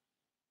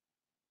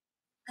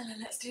 And then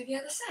let's do the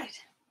other side.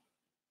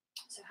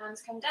 So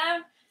hands come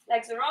down,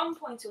 legs are on,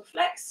 point or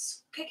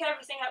flex. Pick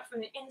everything up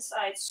from the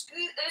inside,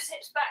 scoot those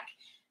hips back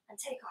and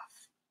take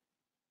off.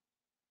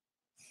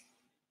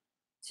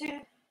 2,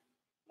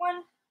 1,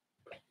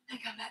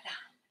 and come back down.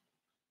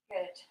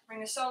 Good.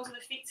 Bring the soles of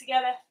the feet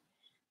together.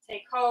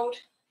 Take hold.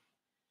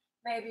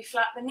 Maybe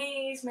flap the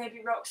knees,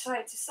 maybe rock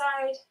side to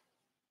side.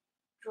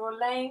 Draw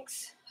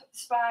lengths up the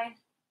spine.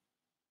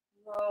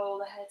 Roll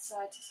the head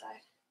side to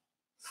side.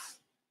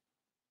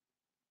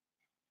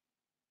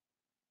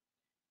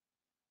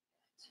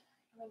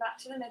 Coming back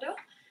to the middle.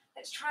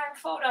 Let's try and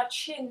fold our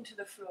chin to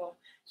the floor.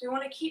 So we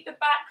want to keep the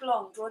back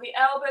long. Draw the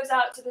elbows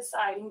out to the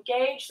side.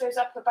 Engage those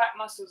upper back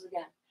muscles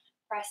again.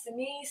 Press the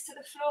knees to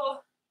the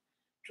floor.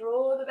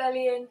 Draw the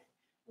belly in.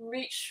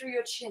 Reach through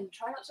your chin.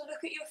 Try not to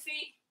look at your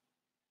feet.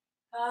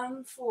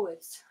 Come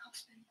forwards. I'll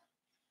spin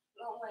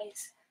long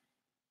ways.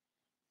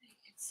 You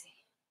can see.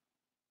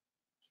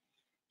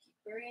 Keep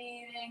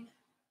breathing.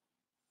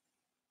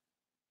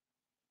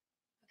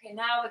 Okay,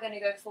 now we're going to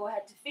go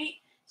forehead to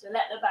feet. So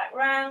let the back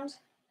round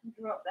and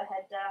drop the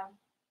head down.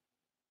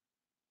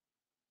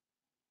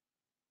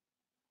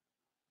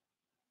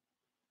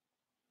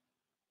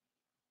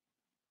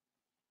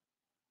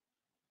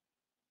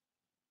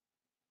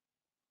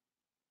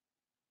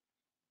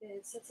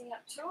 Good, sitting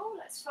up tall.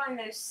 Let's find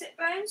those sit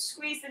bones.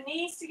 Squeeze the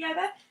knees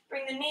together.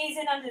 Bring the knees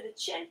in under the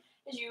chin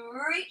as you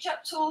reach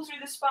up tall through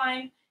the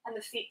spine and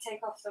the feet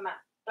take off the mat.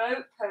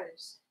 Boat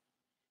pose.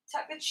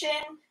 Tuck the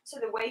chin so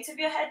the weight of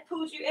your head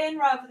pulls you in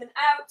rather than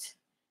out.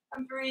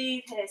 And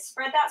breathe here.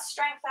 Spread that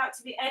strength out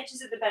to the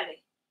edges of the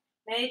belly.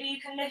 Maybe you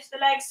can lift the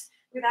legs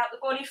without the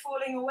body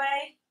falling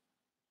away.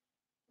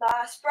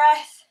 Last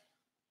breath.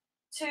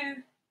 2,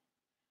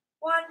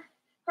 1.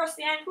 Cross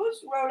the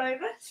ankles, roll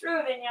over, through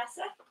a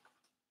vinyasa.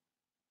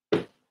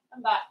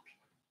 And back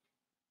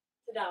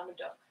to downward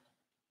dog.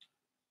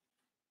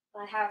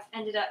 I have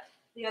ended up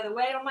the other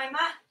way on my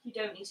mat. You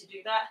don't need to do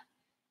that.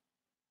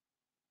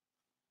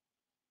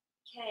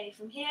 Okay,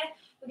 from here,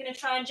 we're going to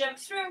try and jump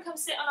through and come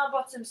sit on our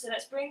bottom. So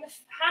let's bring the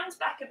hands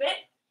back a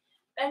bit.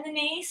 Bend the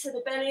knees so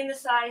the belly and the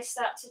thighs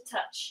start to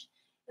touch.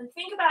 And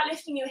think about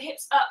lifting your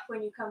hips up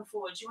when you come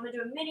forward. You want to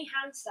do a mini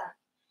handstand.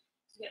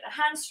 So get the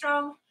hands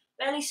strong,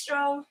 belly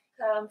strong,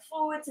 come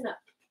forwards and up.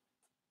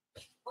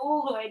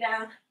 All the way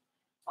down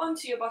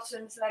onto your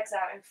bottoms, legs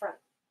out in front.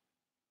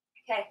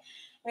 Okay,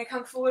 then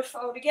come forward,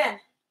 fold again.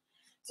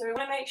 So we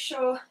want to make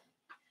sure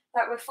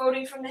that we're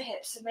folding from the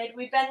hips. So maybe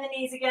we bend the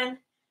knees again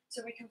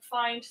so we can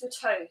find the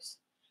toes.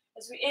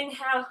 As we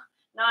inhale,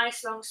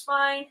 nice long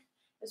spine.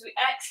 As we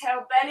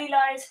exhale, belly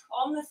lies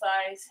on the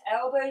thighs,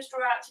 elbows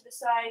draw out to the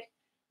side,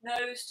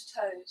 nose to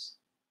toes.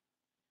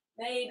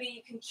 Maybe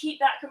you can keep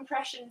that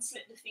compression and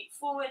slip the feet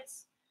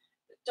forwards,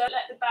 but don't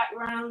let the back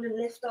round and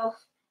lift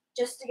off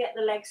just to get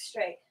the legs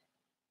straight.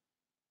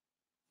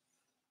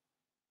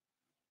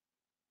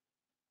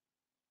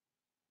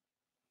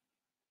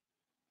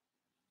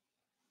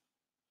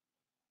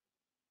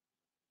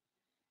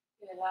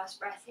 Good, last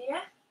breath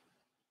here.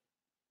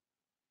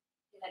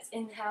 Let's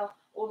inhale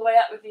all the way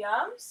up with the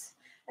arms.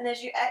 And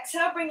as you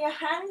exhale, bring your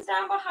hands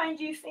down behind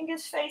you,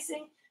 fingers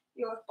facing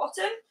your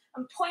bottom,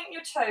 and point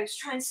your toes.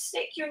 Try and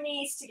stick your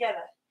knees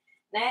together.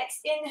 Next,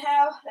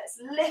 inhale. Let's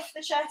lift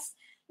the chest,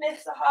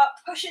 lift the heart,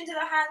 push into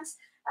the hands,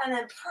 and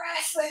then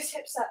press those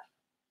hips up.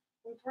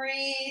 And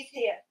breathe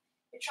here.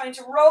 You're trying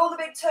to roll the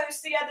big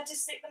toes together to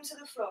stick them to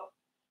the floor.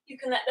 You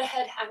can let the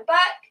head hang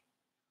back,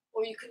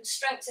 or you can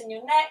strengthen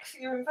your neck for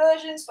your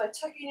inversions by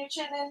tucking your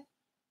chin in.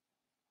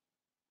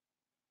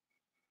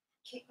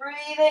 Keep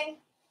breathing.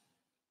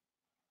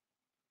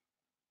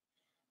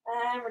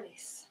 And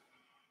release.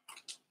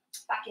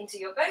 Back into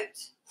your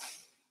boat.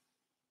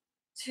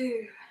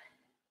 2,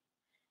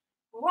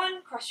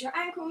 1. Cross your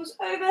ankles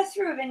over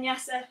through a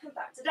vinyasa and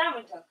back to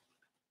downward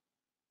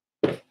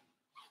dog.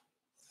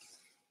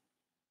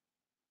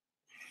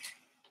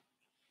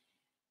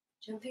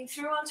 Jumping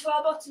through onto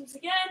our bottoms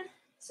again.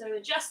 So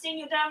adjusting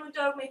your downward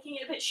dog, making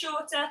it a bit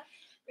shorter.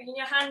 Bringing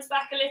your hands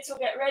back a little,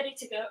 get ready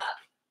to go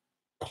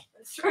up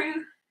and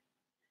through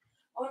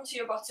onto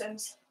your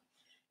bottoms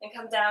and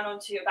come down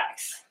onto your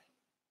backs.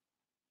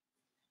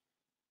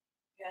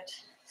 Good.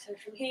 So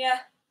from here,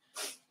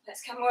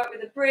 let's come work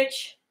with a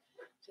bridge.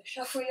 So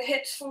shuffle your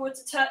hips forward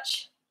to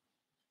touch.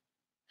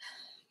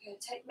 Good.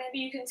 Maybe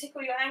you can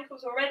tickle your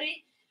ankles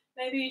already.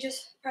 Maybe you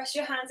just press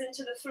your hands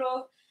into the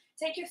floor.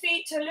 Take your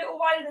feet to a little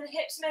wider than the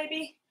hips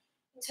maybe,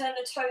 and turn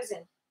the toes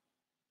in.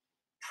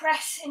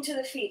 Press into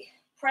the feet.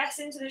 Press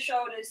into the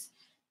shoulders.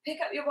 Pick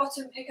up your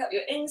bottom, pick up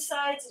your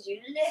insides as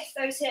you lift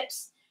those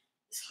hips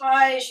as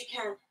high as you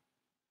can.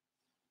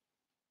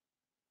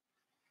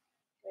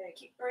 Good.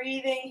 Keep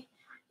breathing.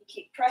 You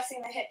keep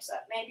pressing the hips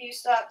up. Maybe you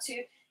start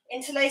to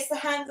interlace the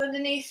hands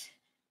underneath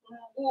and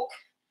walk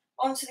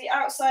onto the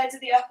outsides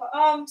of the upper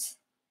arms.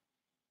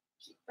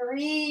 Keep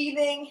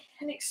breathing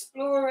and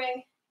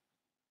exploring,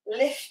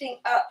 lifting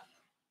up.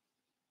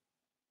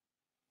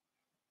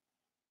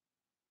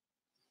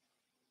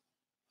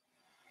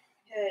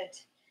 Good.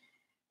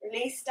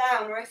 Release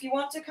down, or if you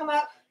want to come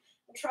up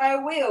and try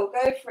a wheel,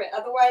 go for it.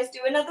 Otherwise,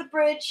 do another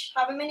bridge,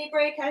 have a mini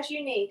break as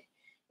you need.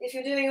 If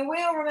you're doing a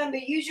wheel, remember,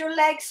 use your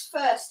legs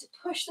first to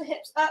push the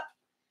hips up.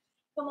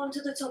 Come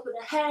onto the top of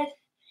the head.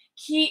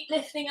 Keep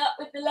lifting up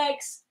with the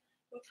legs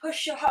and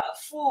push your heart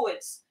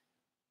forwards.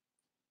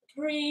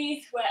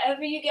 Breathe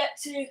wherever you get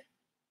to.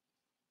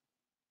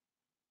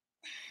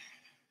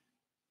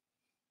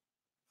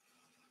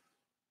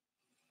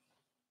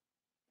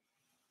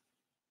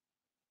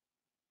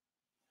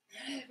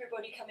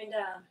 Everybody coming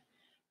down,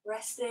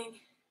 resting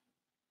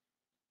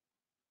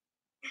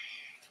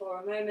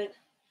for a moment.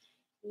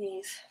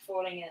 Knees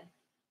falling in.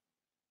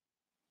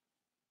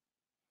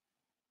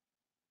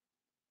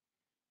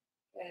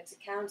 Good, to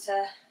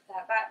counter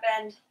that back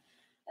bend,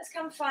 let's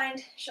come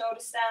find shoulder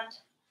stand.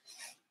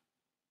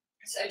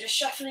 So just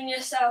shuffling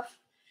yourself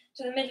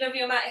to the middle of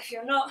your mat if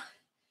you're not.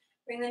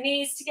 Bring the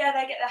knees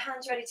together, get the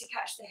hands ready to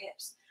catch the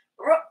hips.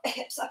 Rock the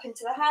hips up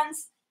into the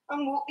hands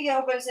and walk the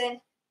elbows in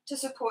to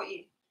support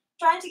you.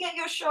 Trying to get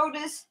your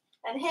shoulders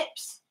and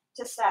hips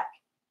to stack.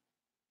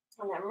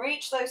 And then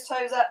reach those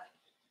toes up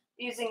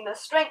using the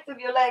strength of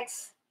your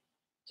legs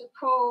to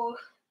pull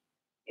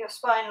your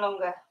spine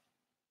longer.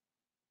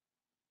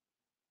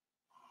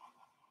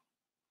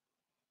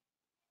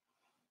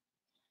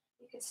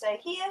 You can stay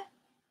here,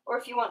 or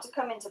if you want to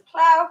come into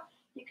plow,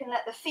 you can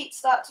let the feet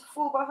start to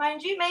fall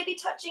behind you, maybe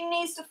touching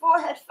knees to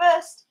forehead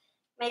first,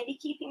 maybe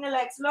keeping the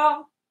legs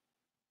long.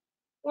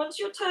 Once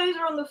your toes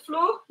are on the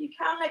floor, you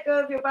can let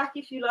go of your back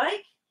if you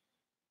like,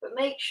 but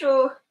make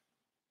sure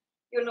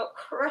you're not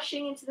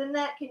crushing into the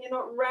neck and you're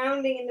not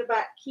rounding in the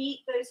back.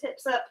 Keep those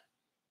hips up,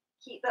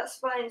 keep that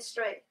spine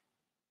straight.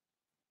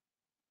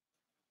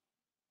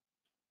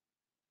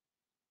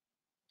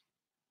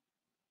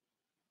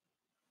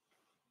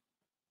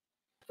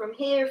 From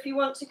here, if you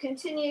want to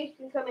continue, you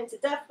can come into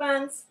death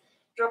bands,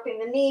 dropping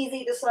the knees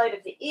either side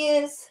of the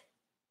ears,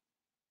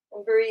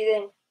 and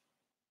breathing.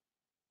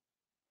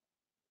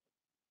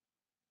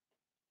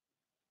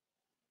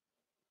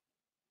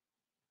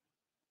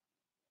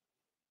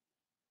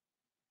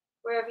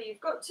 Wherever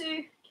you've got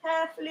to,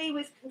 carefully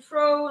with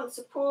control and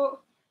support,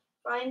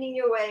 finding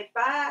your way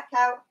back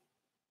out.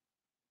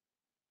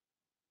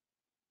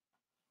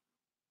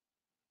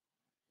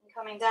 And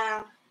coming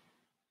down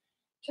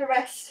to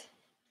rest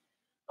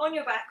on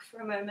your back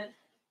for a moment.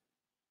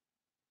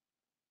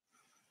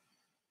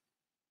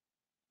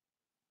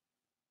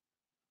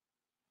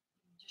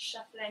 Just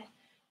shuffling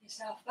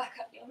yourself back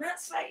up your mat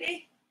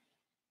slightly.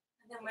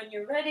 And then when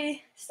you're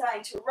ready,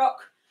 starting to rock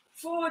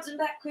forwards and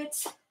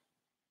backwards,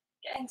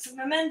 getting some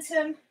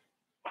momentum,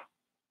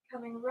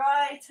 coming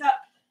right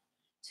up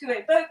to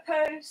a boat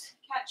pose,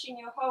 catching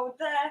your hold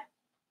there.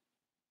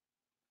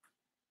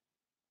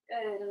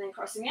 Good, and then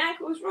crossing the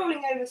ankles,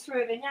 rolling over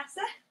through a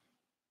vinyasa.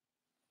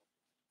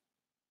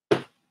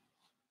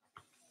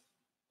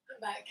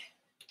 Back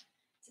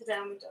to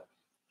downward dog.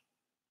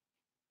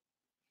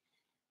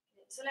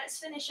 So let's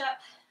finish up.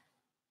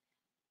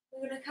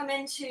 We're going to come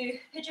into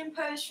pigeon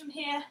pose from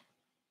here.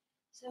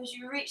 So as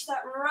you reach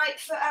that right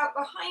foot out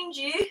behind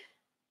you,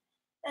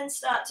 then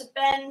start to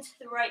bend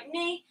the right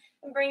knee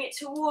and bring it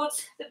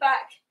towards the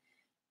back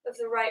of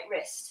the right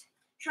wrist.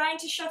 Trying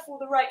to shuffle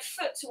the right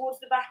foot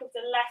towards the back of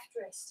the left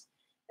wrist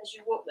as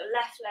you walk the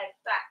left leg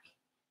back.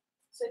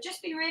 So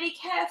just be really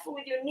careful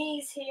with your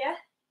knees here.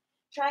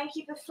 Try and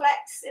keep a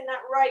flex in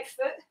that right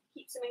foot,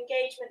 keep some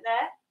engagement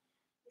there.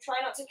 And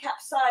try not to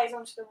capsize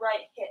onto the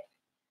right hip.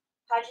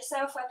 Pad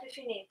yourself up if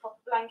you need,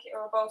 pop a blanket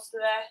or a bolster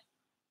there.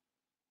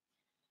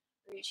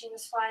 Reaching the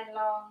spine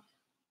long,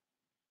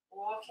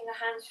 walking the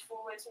hands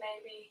forwards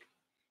maybe,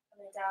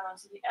 coming down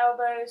onto the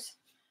elbows,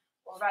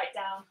 or right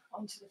down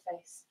onto the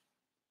face.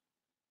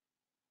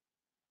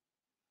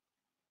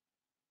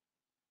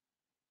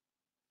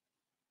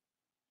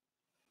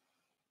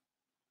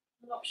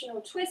 An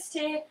optional twist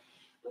here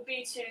would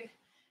be to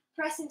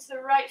press into the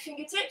right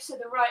fingertips so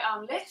the right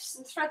arm lifts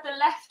and thread the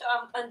left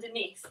arm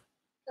underneath,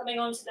 coming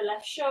onto the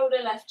left shoulder,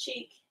 left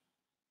cheek,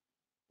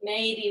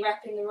 maybe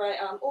wrapping the right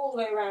arm all the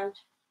way around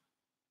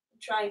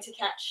and trying to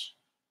catch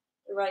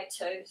the right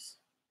toes.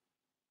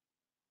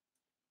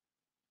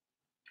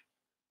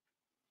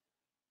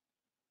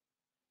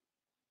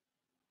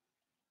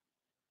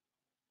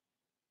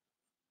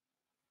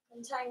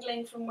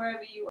 Untangling from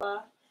wherever you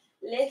are,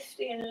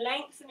 lifting and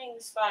lengthening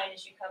the spine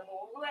as you come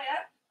all the way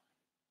up.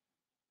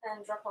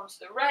 And drop onto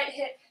the right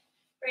hip,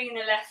 bringing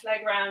the left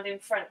leg round in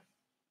front.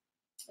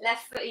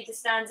 Left foot either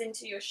stands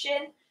into your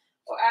shin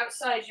or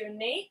outside your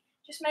knee.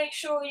 Just make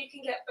sure you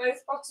can get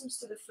both bottoms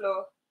to the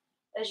floor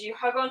as you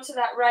hug onto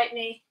that left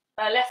knee,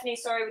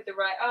 with the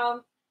right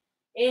arm.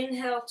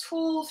 Inhale,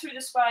 tall through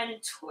the spine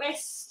and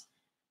twist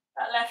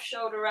that left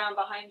shoulder around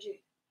behind you.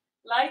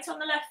 Light on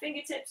the left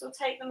fingertips or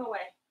take them away.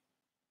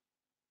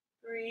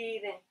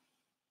 Breathing.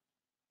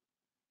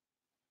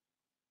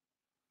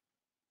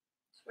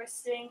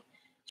 Twisting.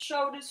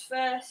 Shoulders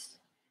first,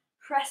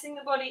 pressing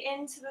the body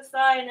into the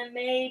thigh and then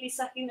maybe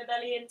sucking the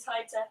belly in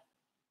tighter.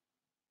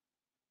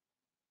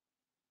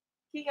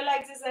 Keep your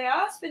legs as they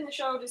are, spin the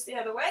shoulders the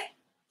other way.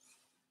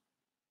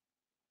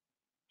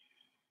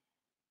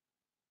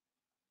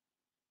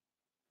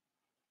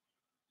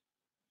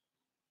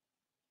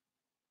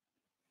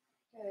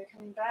 Good,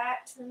 coming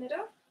back to the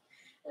middle.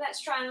 And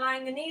let's try and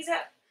line the knees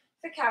up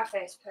for cow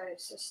face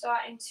pose. So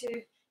starting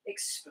to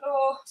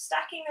explore,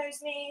 stacking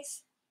those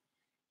knees,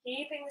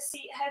 keeping the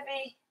seat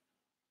heavy.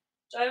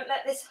 Don't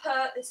let this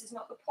hurt, this is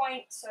not the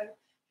point, so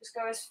just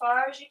go as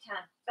far as you can.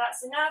 If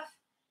that's enough,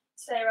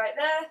 stay right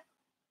there.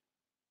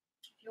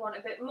 If you want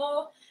a bit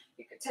more,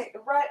 you could take the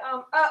right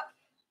arm up,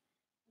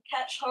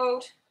 catch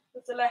hold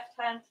with the left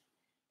hand,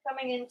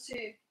 coming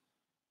into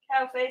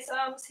cow face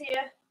arms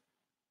here.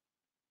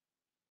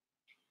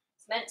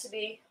 meant to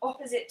be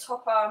opposite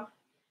top arm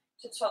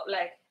to top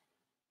leg.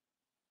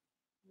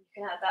 You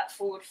can add that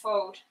forward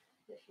fold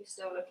if you're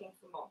still looking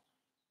for more.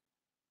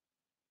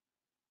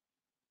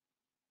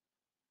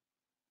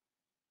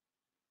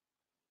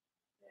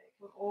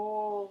 Come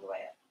all the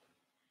way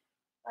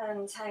up.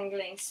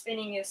 Untangling,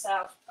 spinning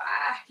yourself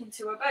back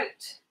into a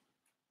boat.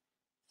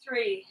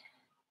 3,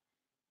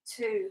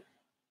 2,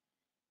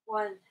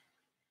 1.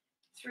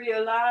 Through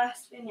your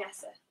last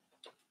vinyasa.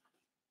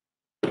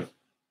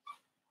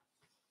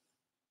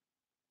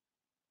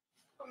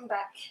 Come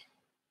back.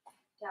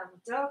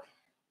 Downward dog.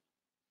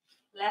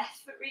 Left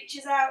foot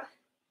reaches out.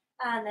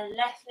 And then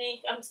left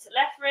knee comes to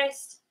left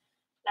wrist.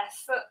 Left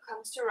foot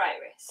comes to right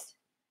wrist.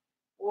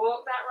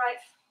 Walk that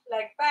right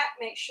leg back.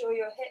 Make sure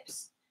your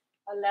hips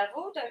are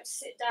level. Don't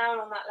sit down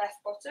on that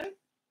left bottom.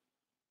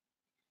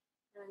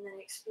 And then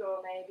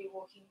explore maybe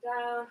walking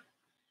down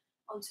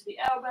onto the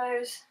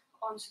elbows,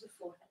 onto the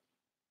forehead.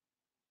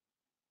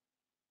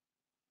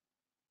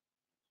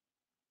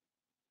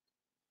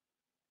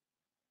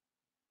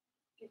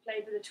 If you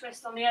played with a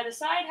twist on the other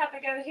side, have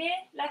a go here.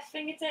 Left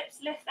fingertips,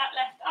 lift that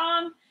left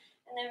arm,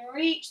 and then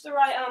reach the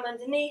right arm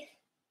underneath.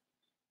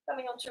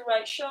 Coming onto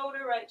right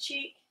shoulder, right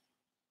cheek.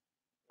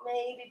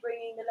 Maybe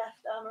bringing the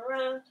left arm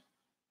around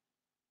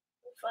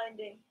and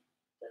finding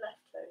the left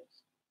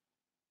toes.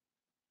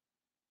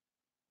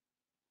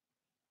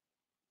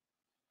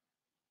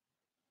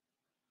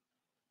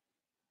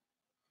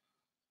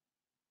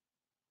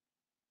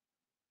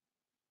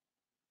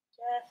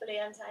 Carefully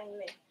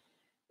untangling,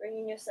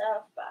 bringing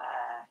yourself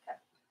back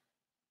up.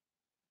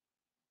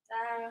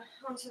 Down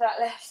onto that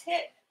left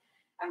hip,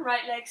 and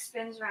right leg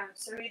spins round.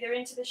 So either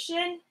into the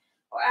shin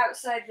or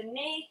outside the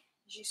knee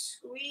as you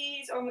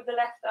squeeze on with the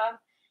left arm.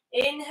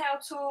 Inhale,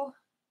 tall,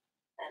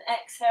 and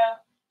exhale,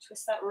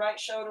 twist that right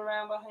shoulder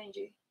around behind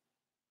you.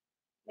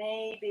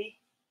 Maybe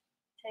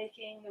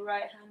taking the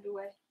right hand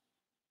away.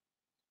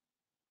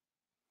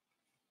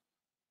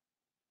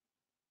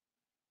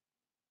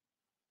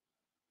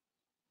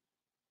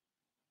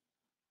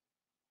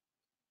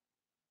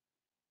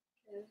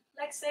 Good.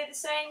 Legs stay the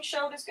same,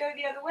 shoulders go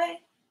the other way.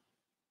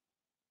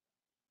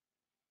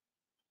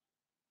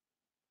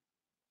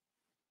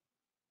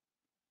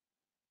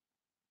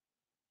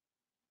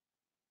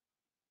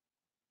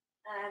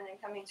 And then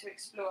coming to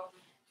explore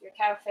your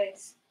cow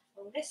face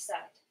on this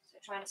side. So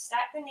trying to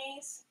stack the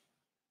knees.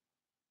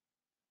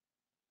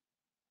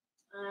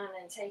 And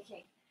then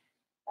taking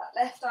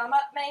that left arm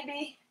up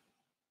maybe.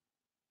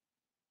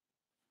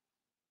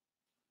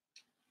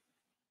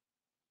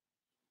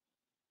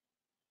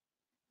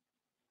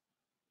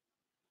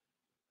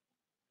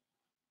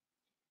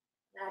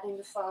 And adding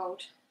the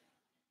fold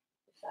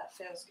if that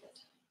feels good.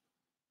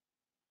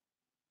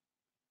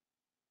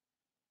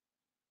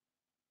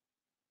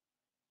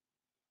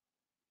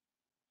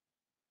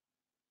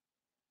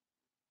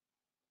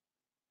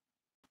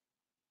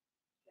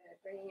 Good.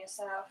 Bringing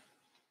yourself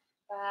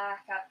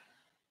back up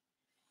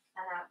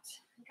and out.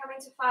 And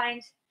coming to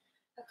find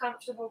a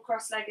comfortable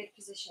cross-legged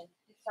position.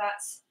 If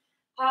that's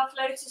half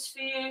lotus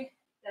for you,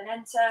 then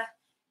enter.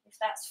 If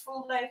that's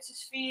full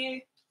lotus for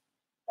you,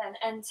 then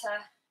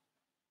enter.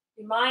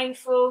 Be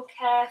mindful,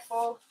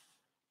 careful,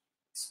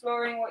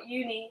 exploring what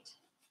you need.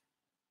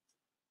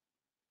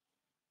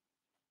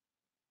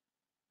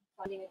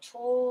 Finding a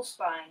tall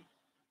spine,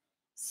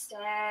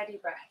 steady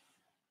breath.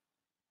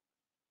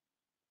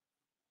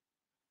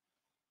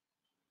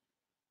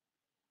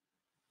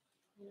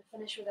 I'm going to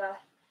finish with a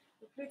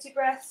glute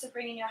breath, so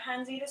bringing your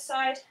hands either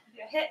side of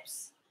your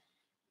hips,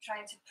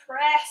 trying to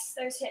press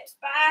those hips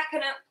back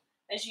and up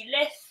as you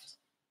lift,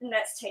 and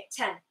let's take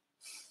 10.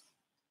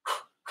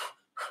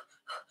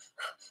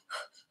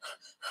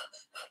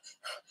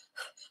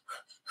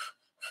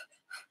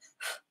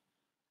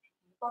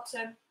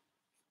 Bottom,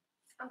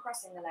 and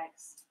crossing the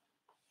legs.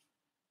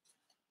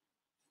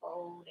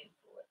 Folding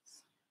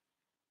forwards.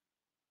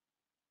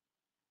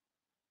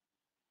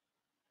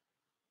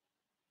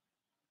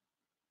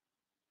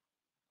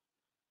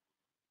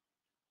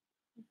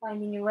 And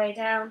finding your way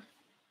down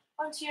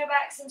onto your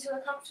backs into a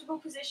comfortable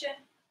position,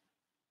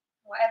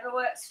 whatever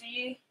works for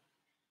you.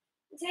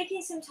 And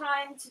taking some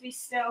time to be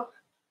still.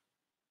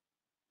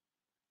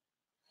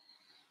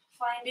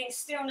 Finding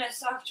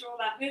stillness after all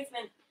that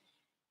movement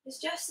is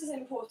just as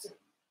important.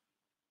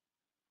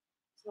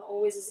 It's not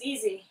always as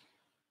easy,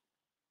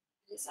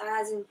 but it's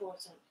as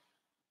important.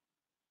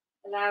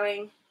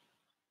 Allowing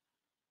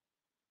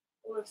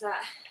all of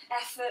that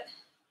effort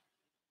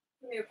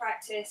from your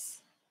practice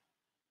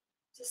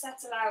to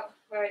settle out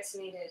where it's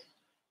needed.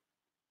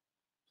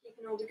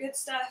 Keeping all the good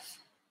stuff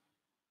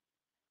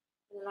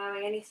and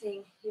allowing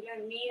anything you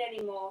don't need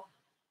anymore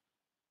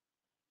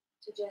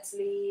to just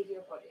leave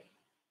your body.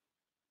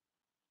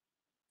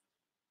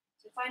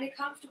 So find a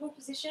comfortable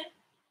position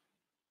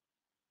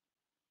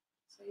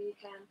so you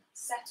can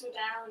settle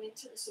down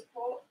into the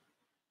support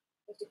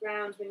of the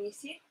ground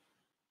beneath you.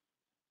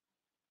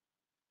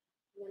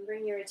 And then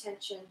bring your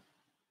attention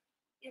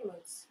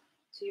inwards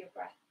to your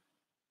breath.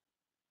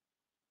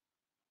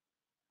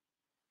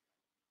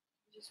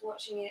 Just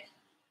watching it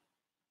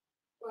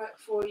work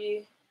for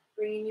you,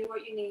 bringing you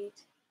what you need,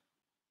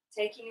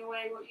 taking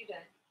away what you don't.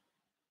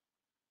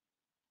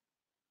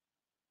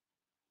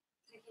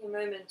 Taking a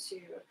moment to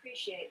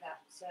appreciate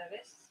that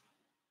service.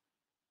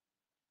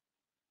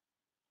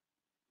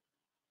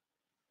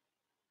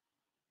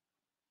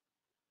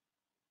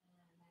 And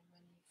then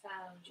when you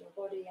found your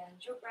body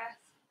and your breath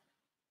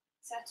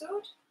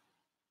settled,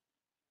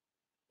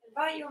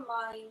 invite your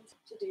mind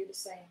to do the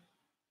same.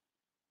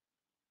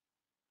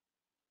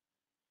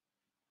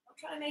 Not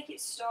trying to make it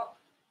stop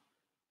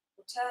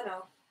or turn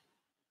off.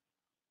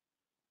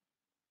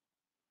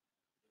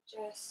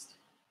 Just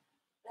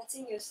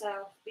letting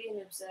yourself be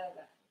an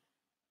observer.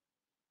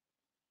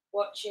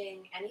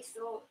 Watching any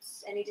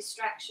thoughts, any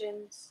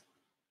distractions,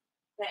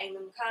 letting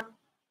them come,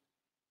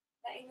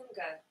 letting them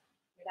go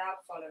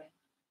without following.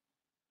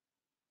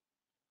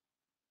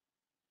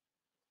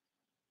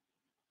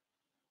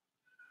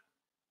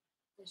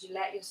 As you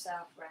let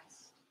yourself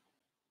rest.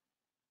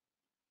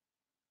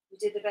 You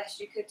did the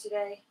best you could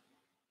today,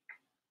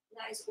 and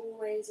that is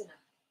always enough.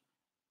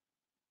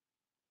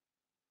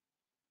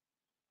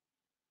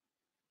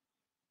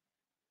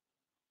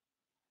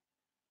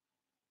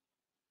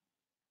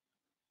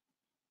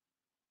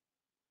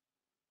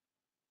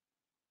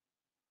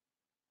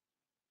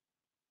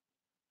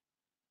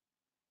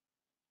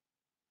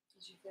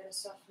 As you feel a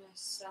softness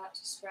start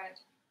to spread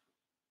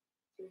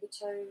through the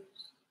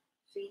toes,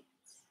 feet,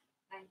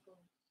 ankles,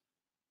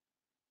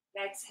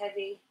 legs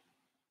heavy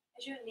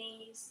as your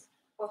knees,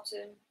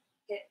 bottom,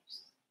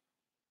 hips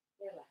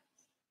relax.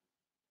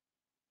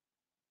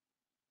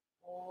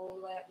 All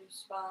the way up your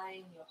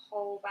spine, your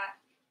whole back,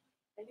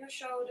 and your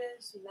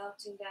shoulders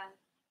melting down,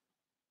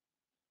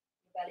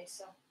 your belly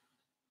soft,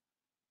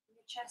 and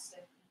your chest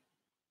open.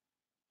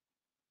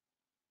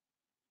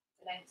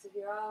 The length of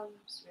your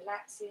arms,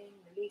 relaxing,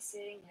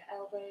 releasing your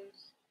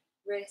elbows,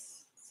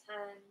 wrists,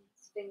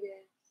 hands,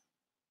 fingers,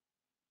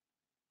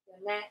 your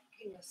neck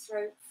and your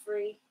throat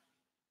free,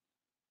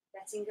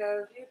 letting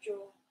go of your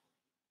jaw,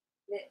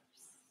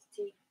 lips,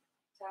 teeth,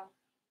 tongue,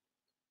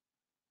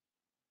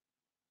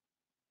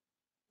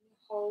 and your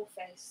whole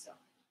face soft.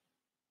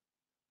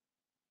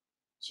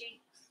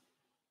 Cheeks,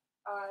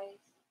 eyes,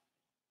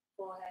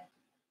 forehead,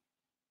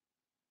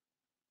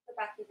 the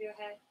back of your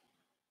head,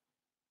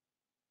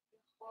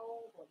 your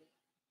whole body,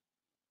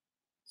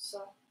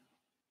 soft,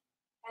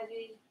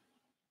 heavy,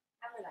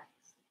 and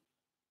relaxed.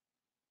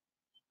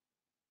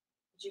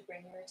 As you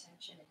bring your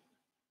attention in,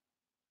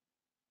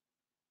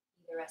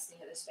 either resting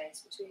at the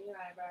space between your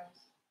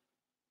eyebrows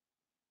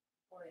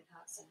or in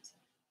heart center.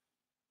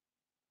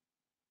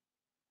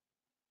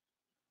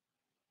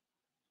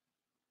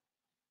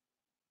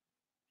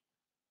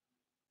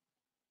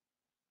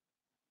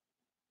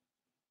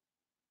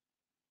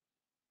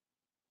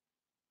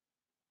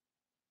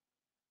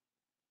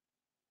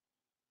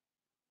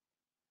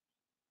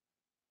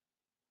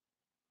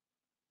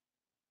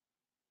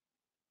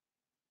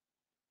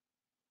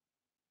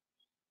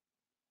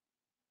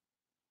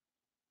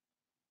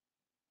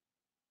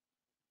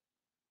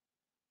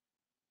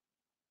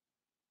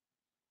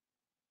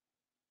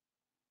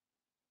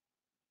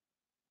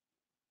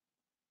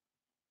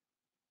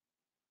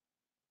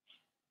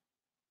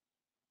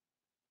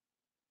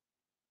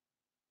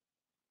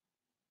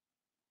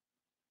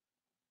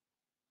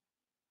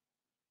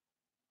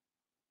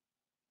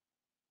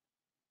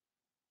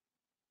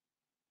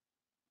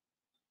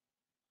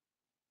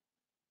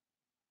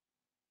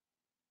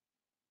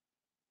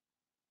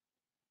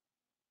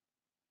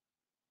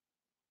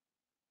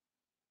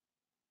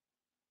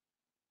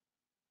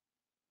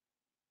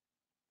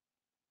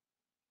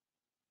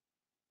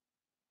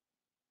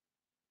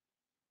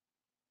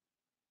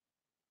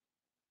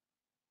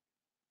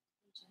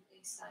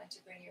 Gently starting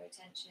to bring your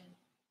attention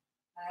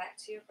back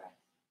to your breath.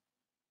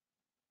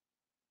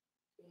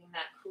 Feeling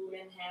that cool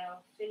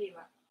inhale fill you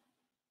up.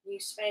 New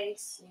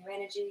space, new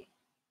energy.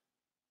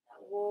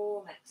 That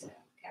warm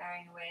exhale,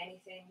 carrying away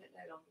anything that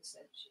no longer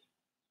serves you.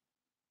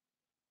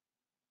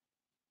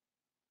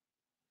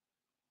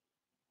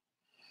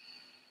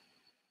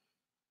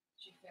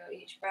 As you feel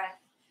each breath,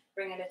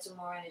 bring a little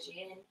more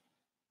energy in.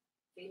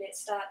 Feel it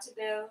start to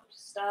build,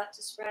 start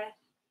to spread.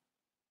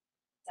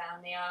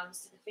 Down the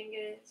arms to the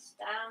fingers,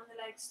 down the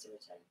legs to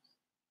the toes.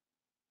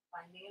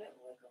 Finding a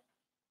little wiggle.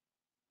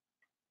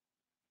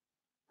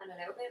 And a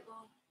little bit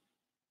more.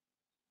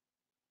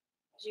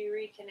 As you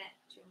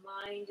reconnect your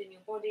mind and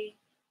your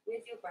body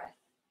with your breath,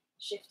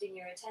 shifting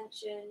your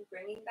attention,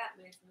 bringing back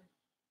movement,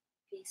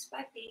 piece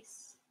by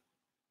piece,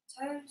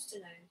 toes to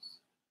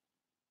nose.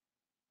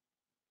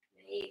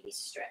 Maybe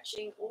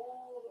stretching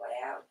all the way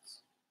out.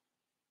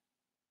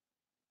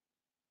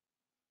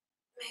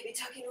 Maybe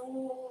tucking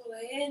all the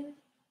way in.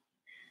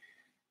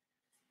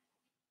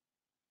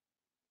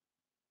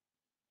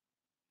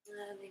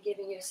 And then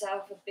giving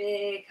yourself a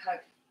big hug.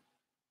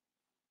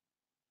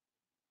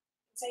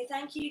 Say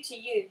thank you to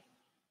you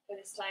for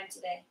this time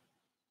today.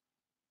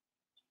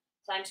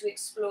 Time to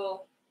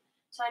explore,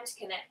 time to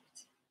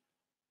connect.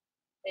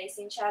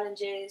 Facing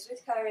challenges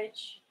with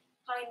courage,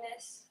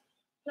 kindness,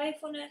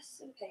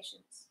 playfulness and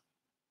patience.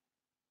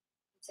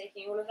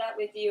 Taking all of that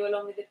with you,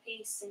 along with the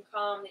peace and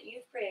calm that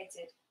you've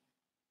created,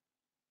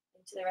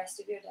 into the rest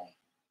of your day.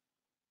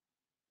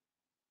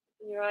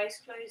 Keeping your eyes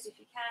closed if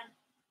you can,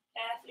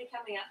 carefully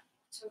coming up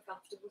to a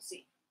comfortable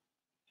seat.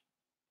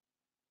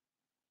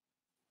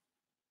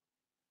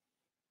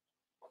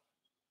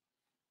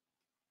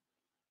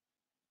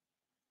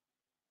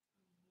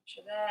 Once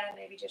you're there,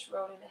 maybe just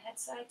rolling the head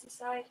side to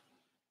side,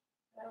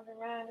 round and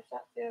round if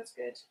that feels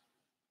good.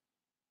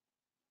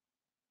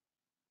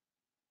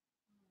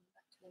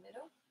 Back to the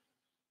middle.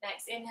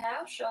 Next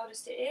inhale,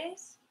 shoulders to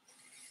ears.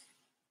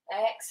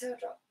 Exhale,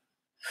 drop.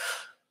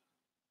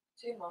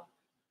 2 more.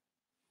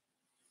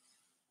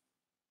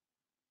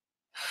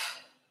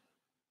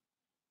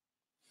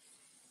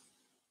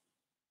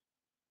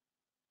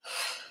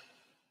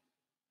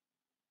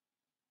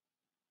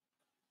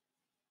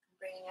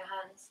 Bringing your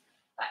hands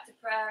back to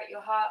prayer at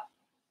your heart.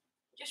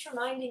 Just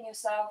reminding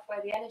yourself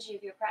where the energy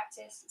of your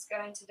practice is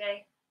going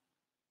today,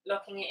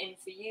 locking it in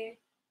for you,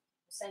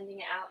 sending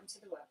it out into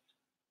the world.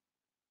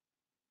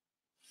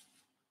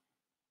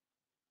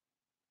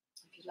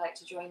 If you'd like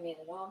to join me in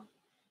an arm,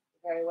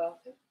 you're very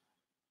welcome.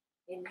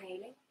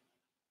 Inhaling.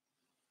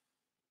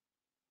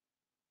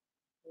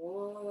 Bring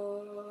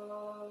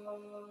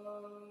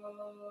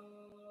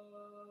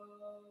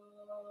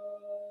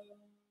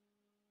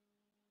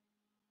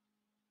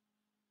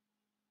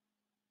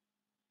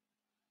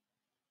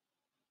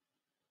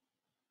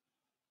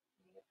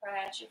your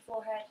prayer to your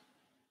forehead.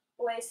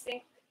 Always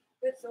think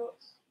good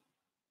thoughts.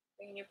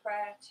 Bringing your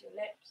prayer to your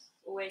lips.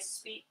 Always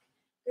speak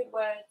good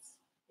words,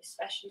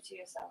 especially to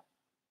yourself.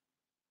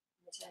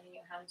 And returning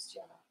your hands to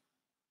your heart.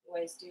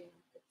 Always do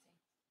good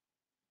things.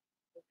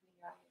 Opening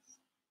your eyes.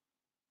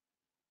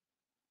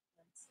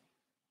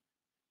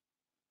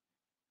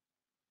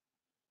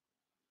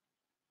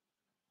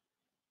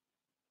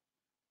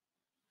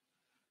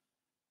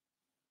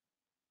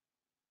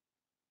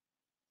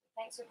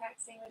 Thanks for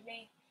practicing with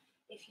me.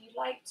 If you'd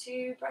like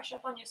to brush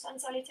up on your sun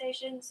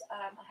salutations,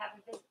 I have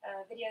a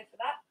video for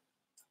that.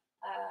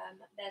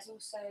 There's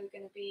also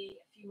going to be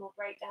a few more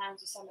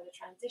breakdowns of some of the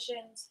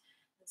transitions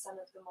and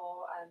some of the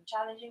more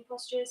challenging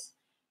postures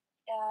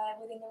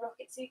within the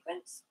rocket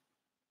sequence,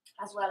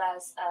 as well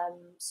as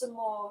some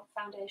more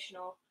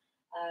foundational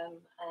and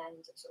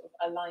sort of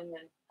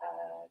alignment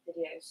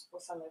videos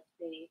for some of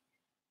the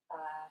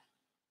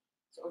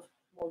sort of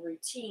more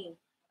routine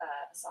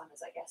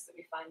asanas, I guess, that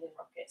we find in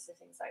rockets, so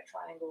things like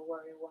triangle,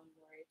 warrior 1,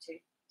 warrior 2.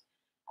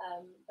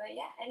 But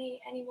yeah,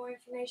 any more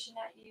information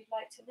that you'd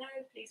like to know,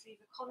 please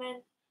leave a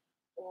comment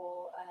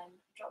or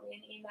drop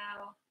me an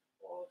email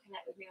or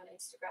connect with me on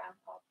Instagram.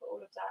 I'll put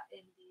all of that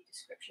in the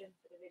description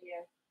for the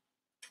video.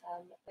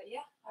 But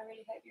yeah, I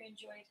really hope you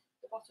enjoyed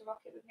the bottle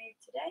rocket with me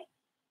today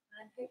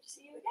and hope to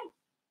see you again.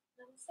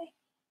 Namaste.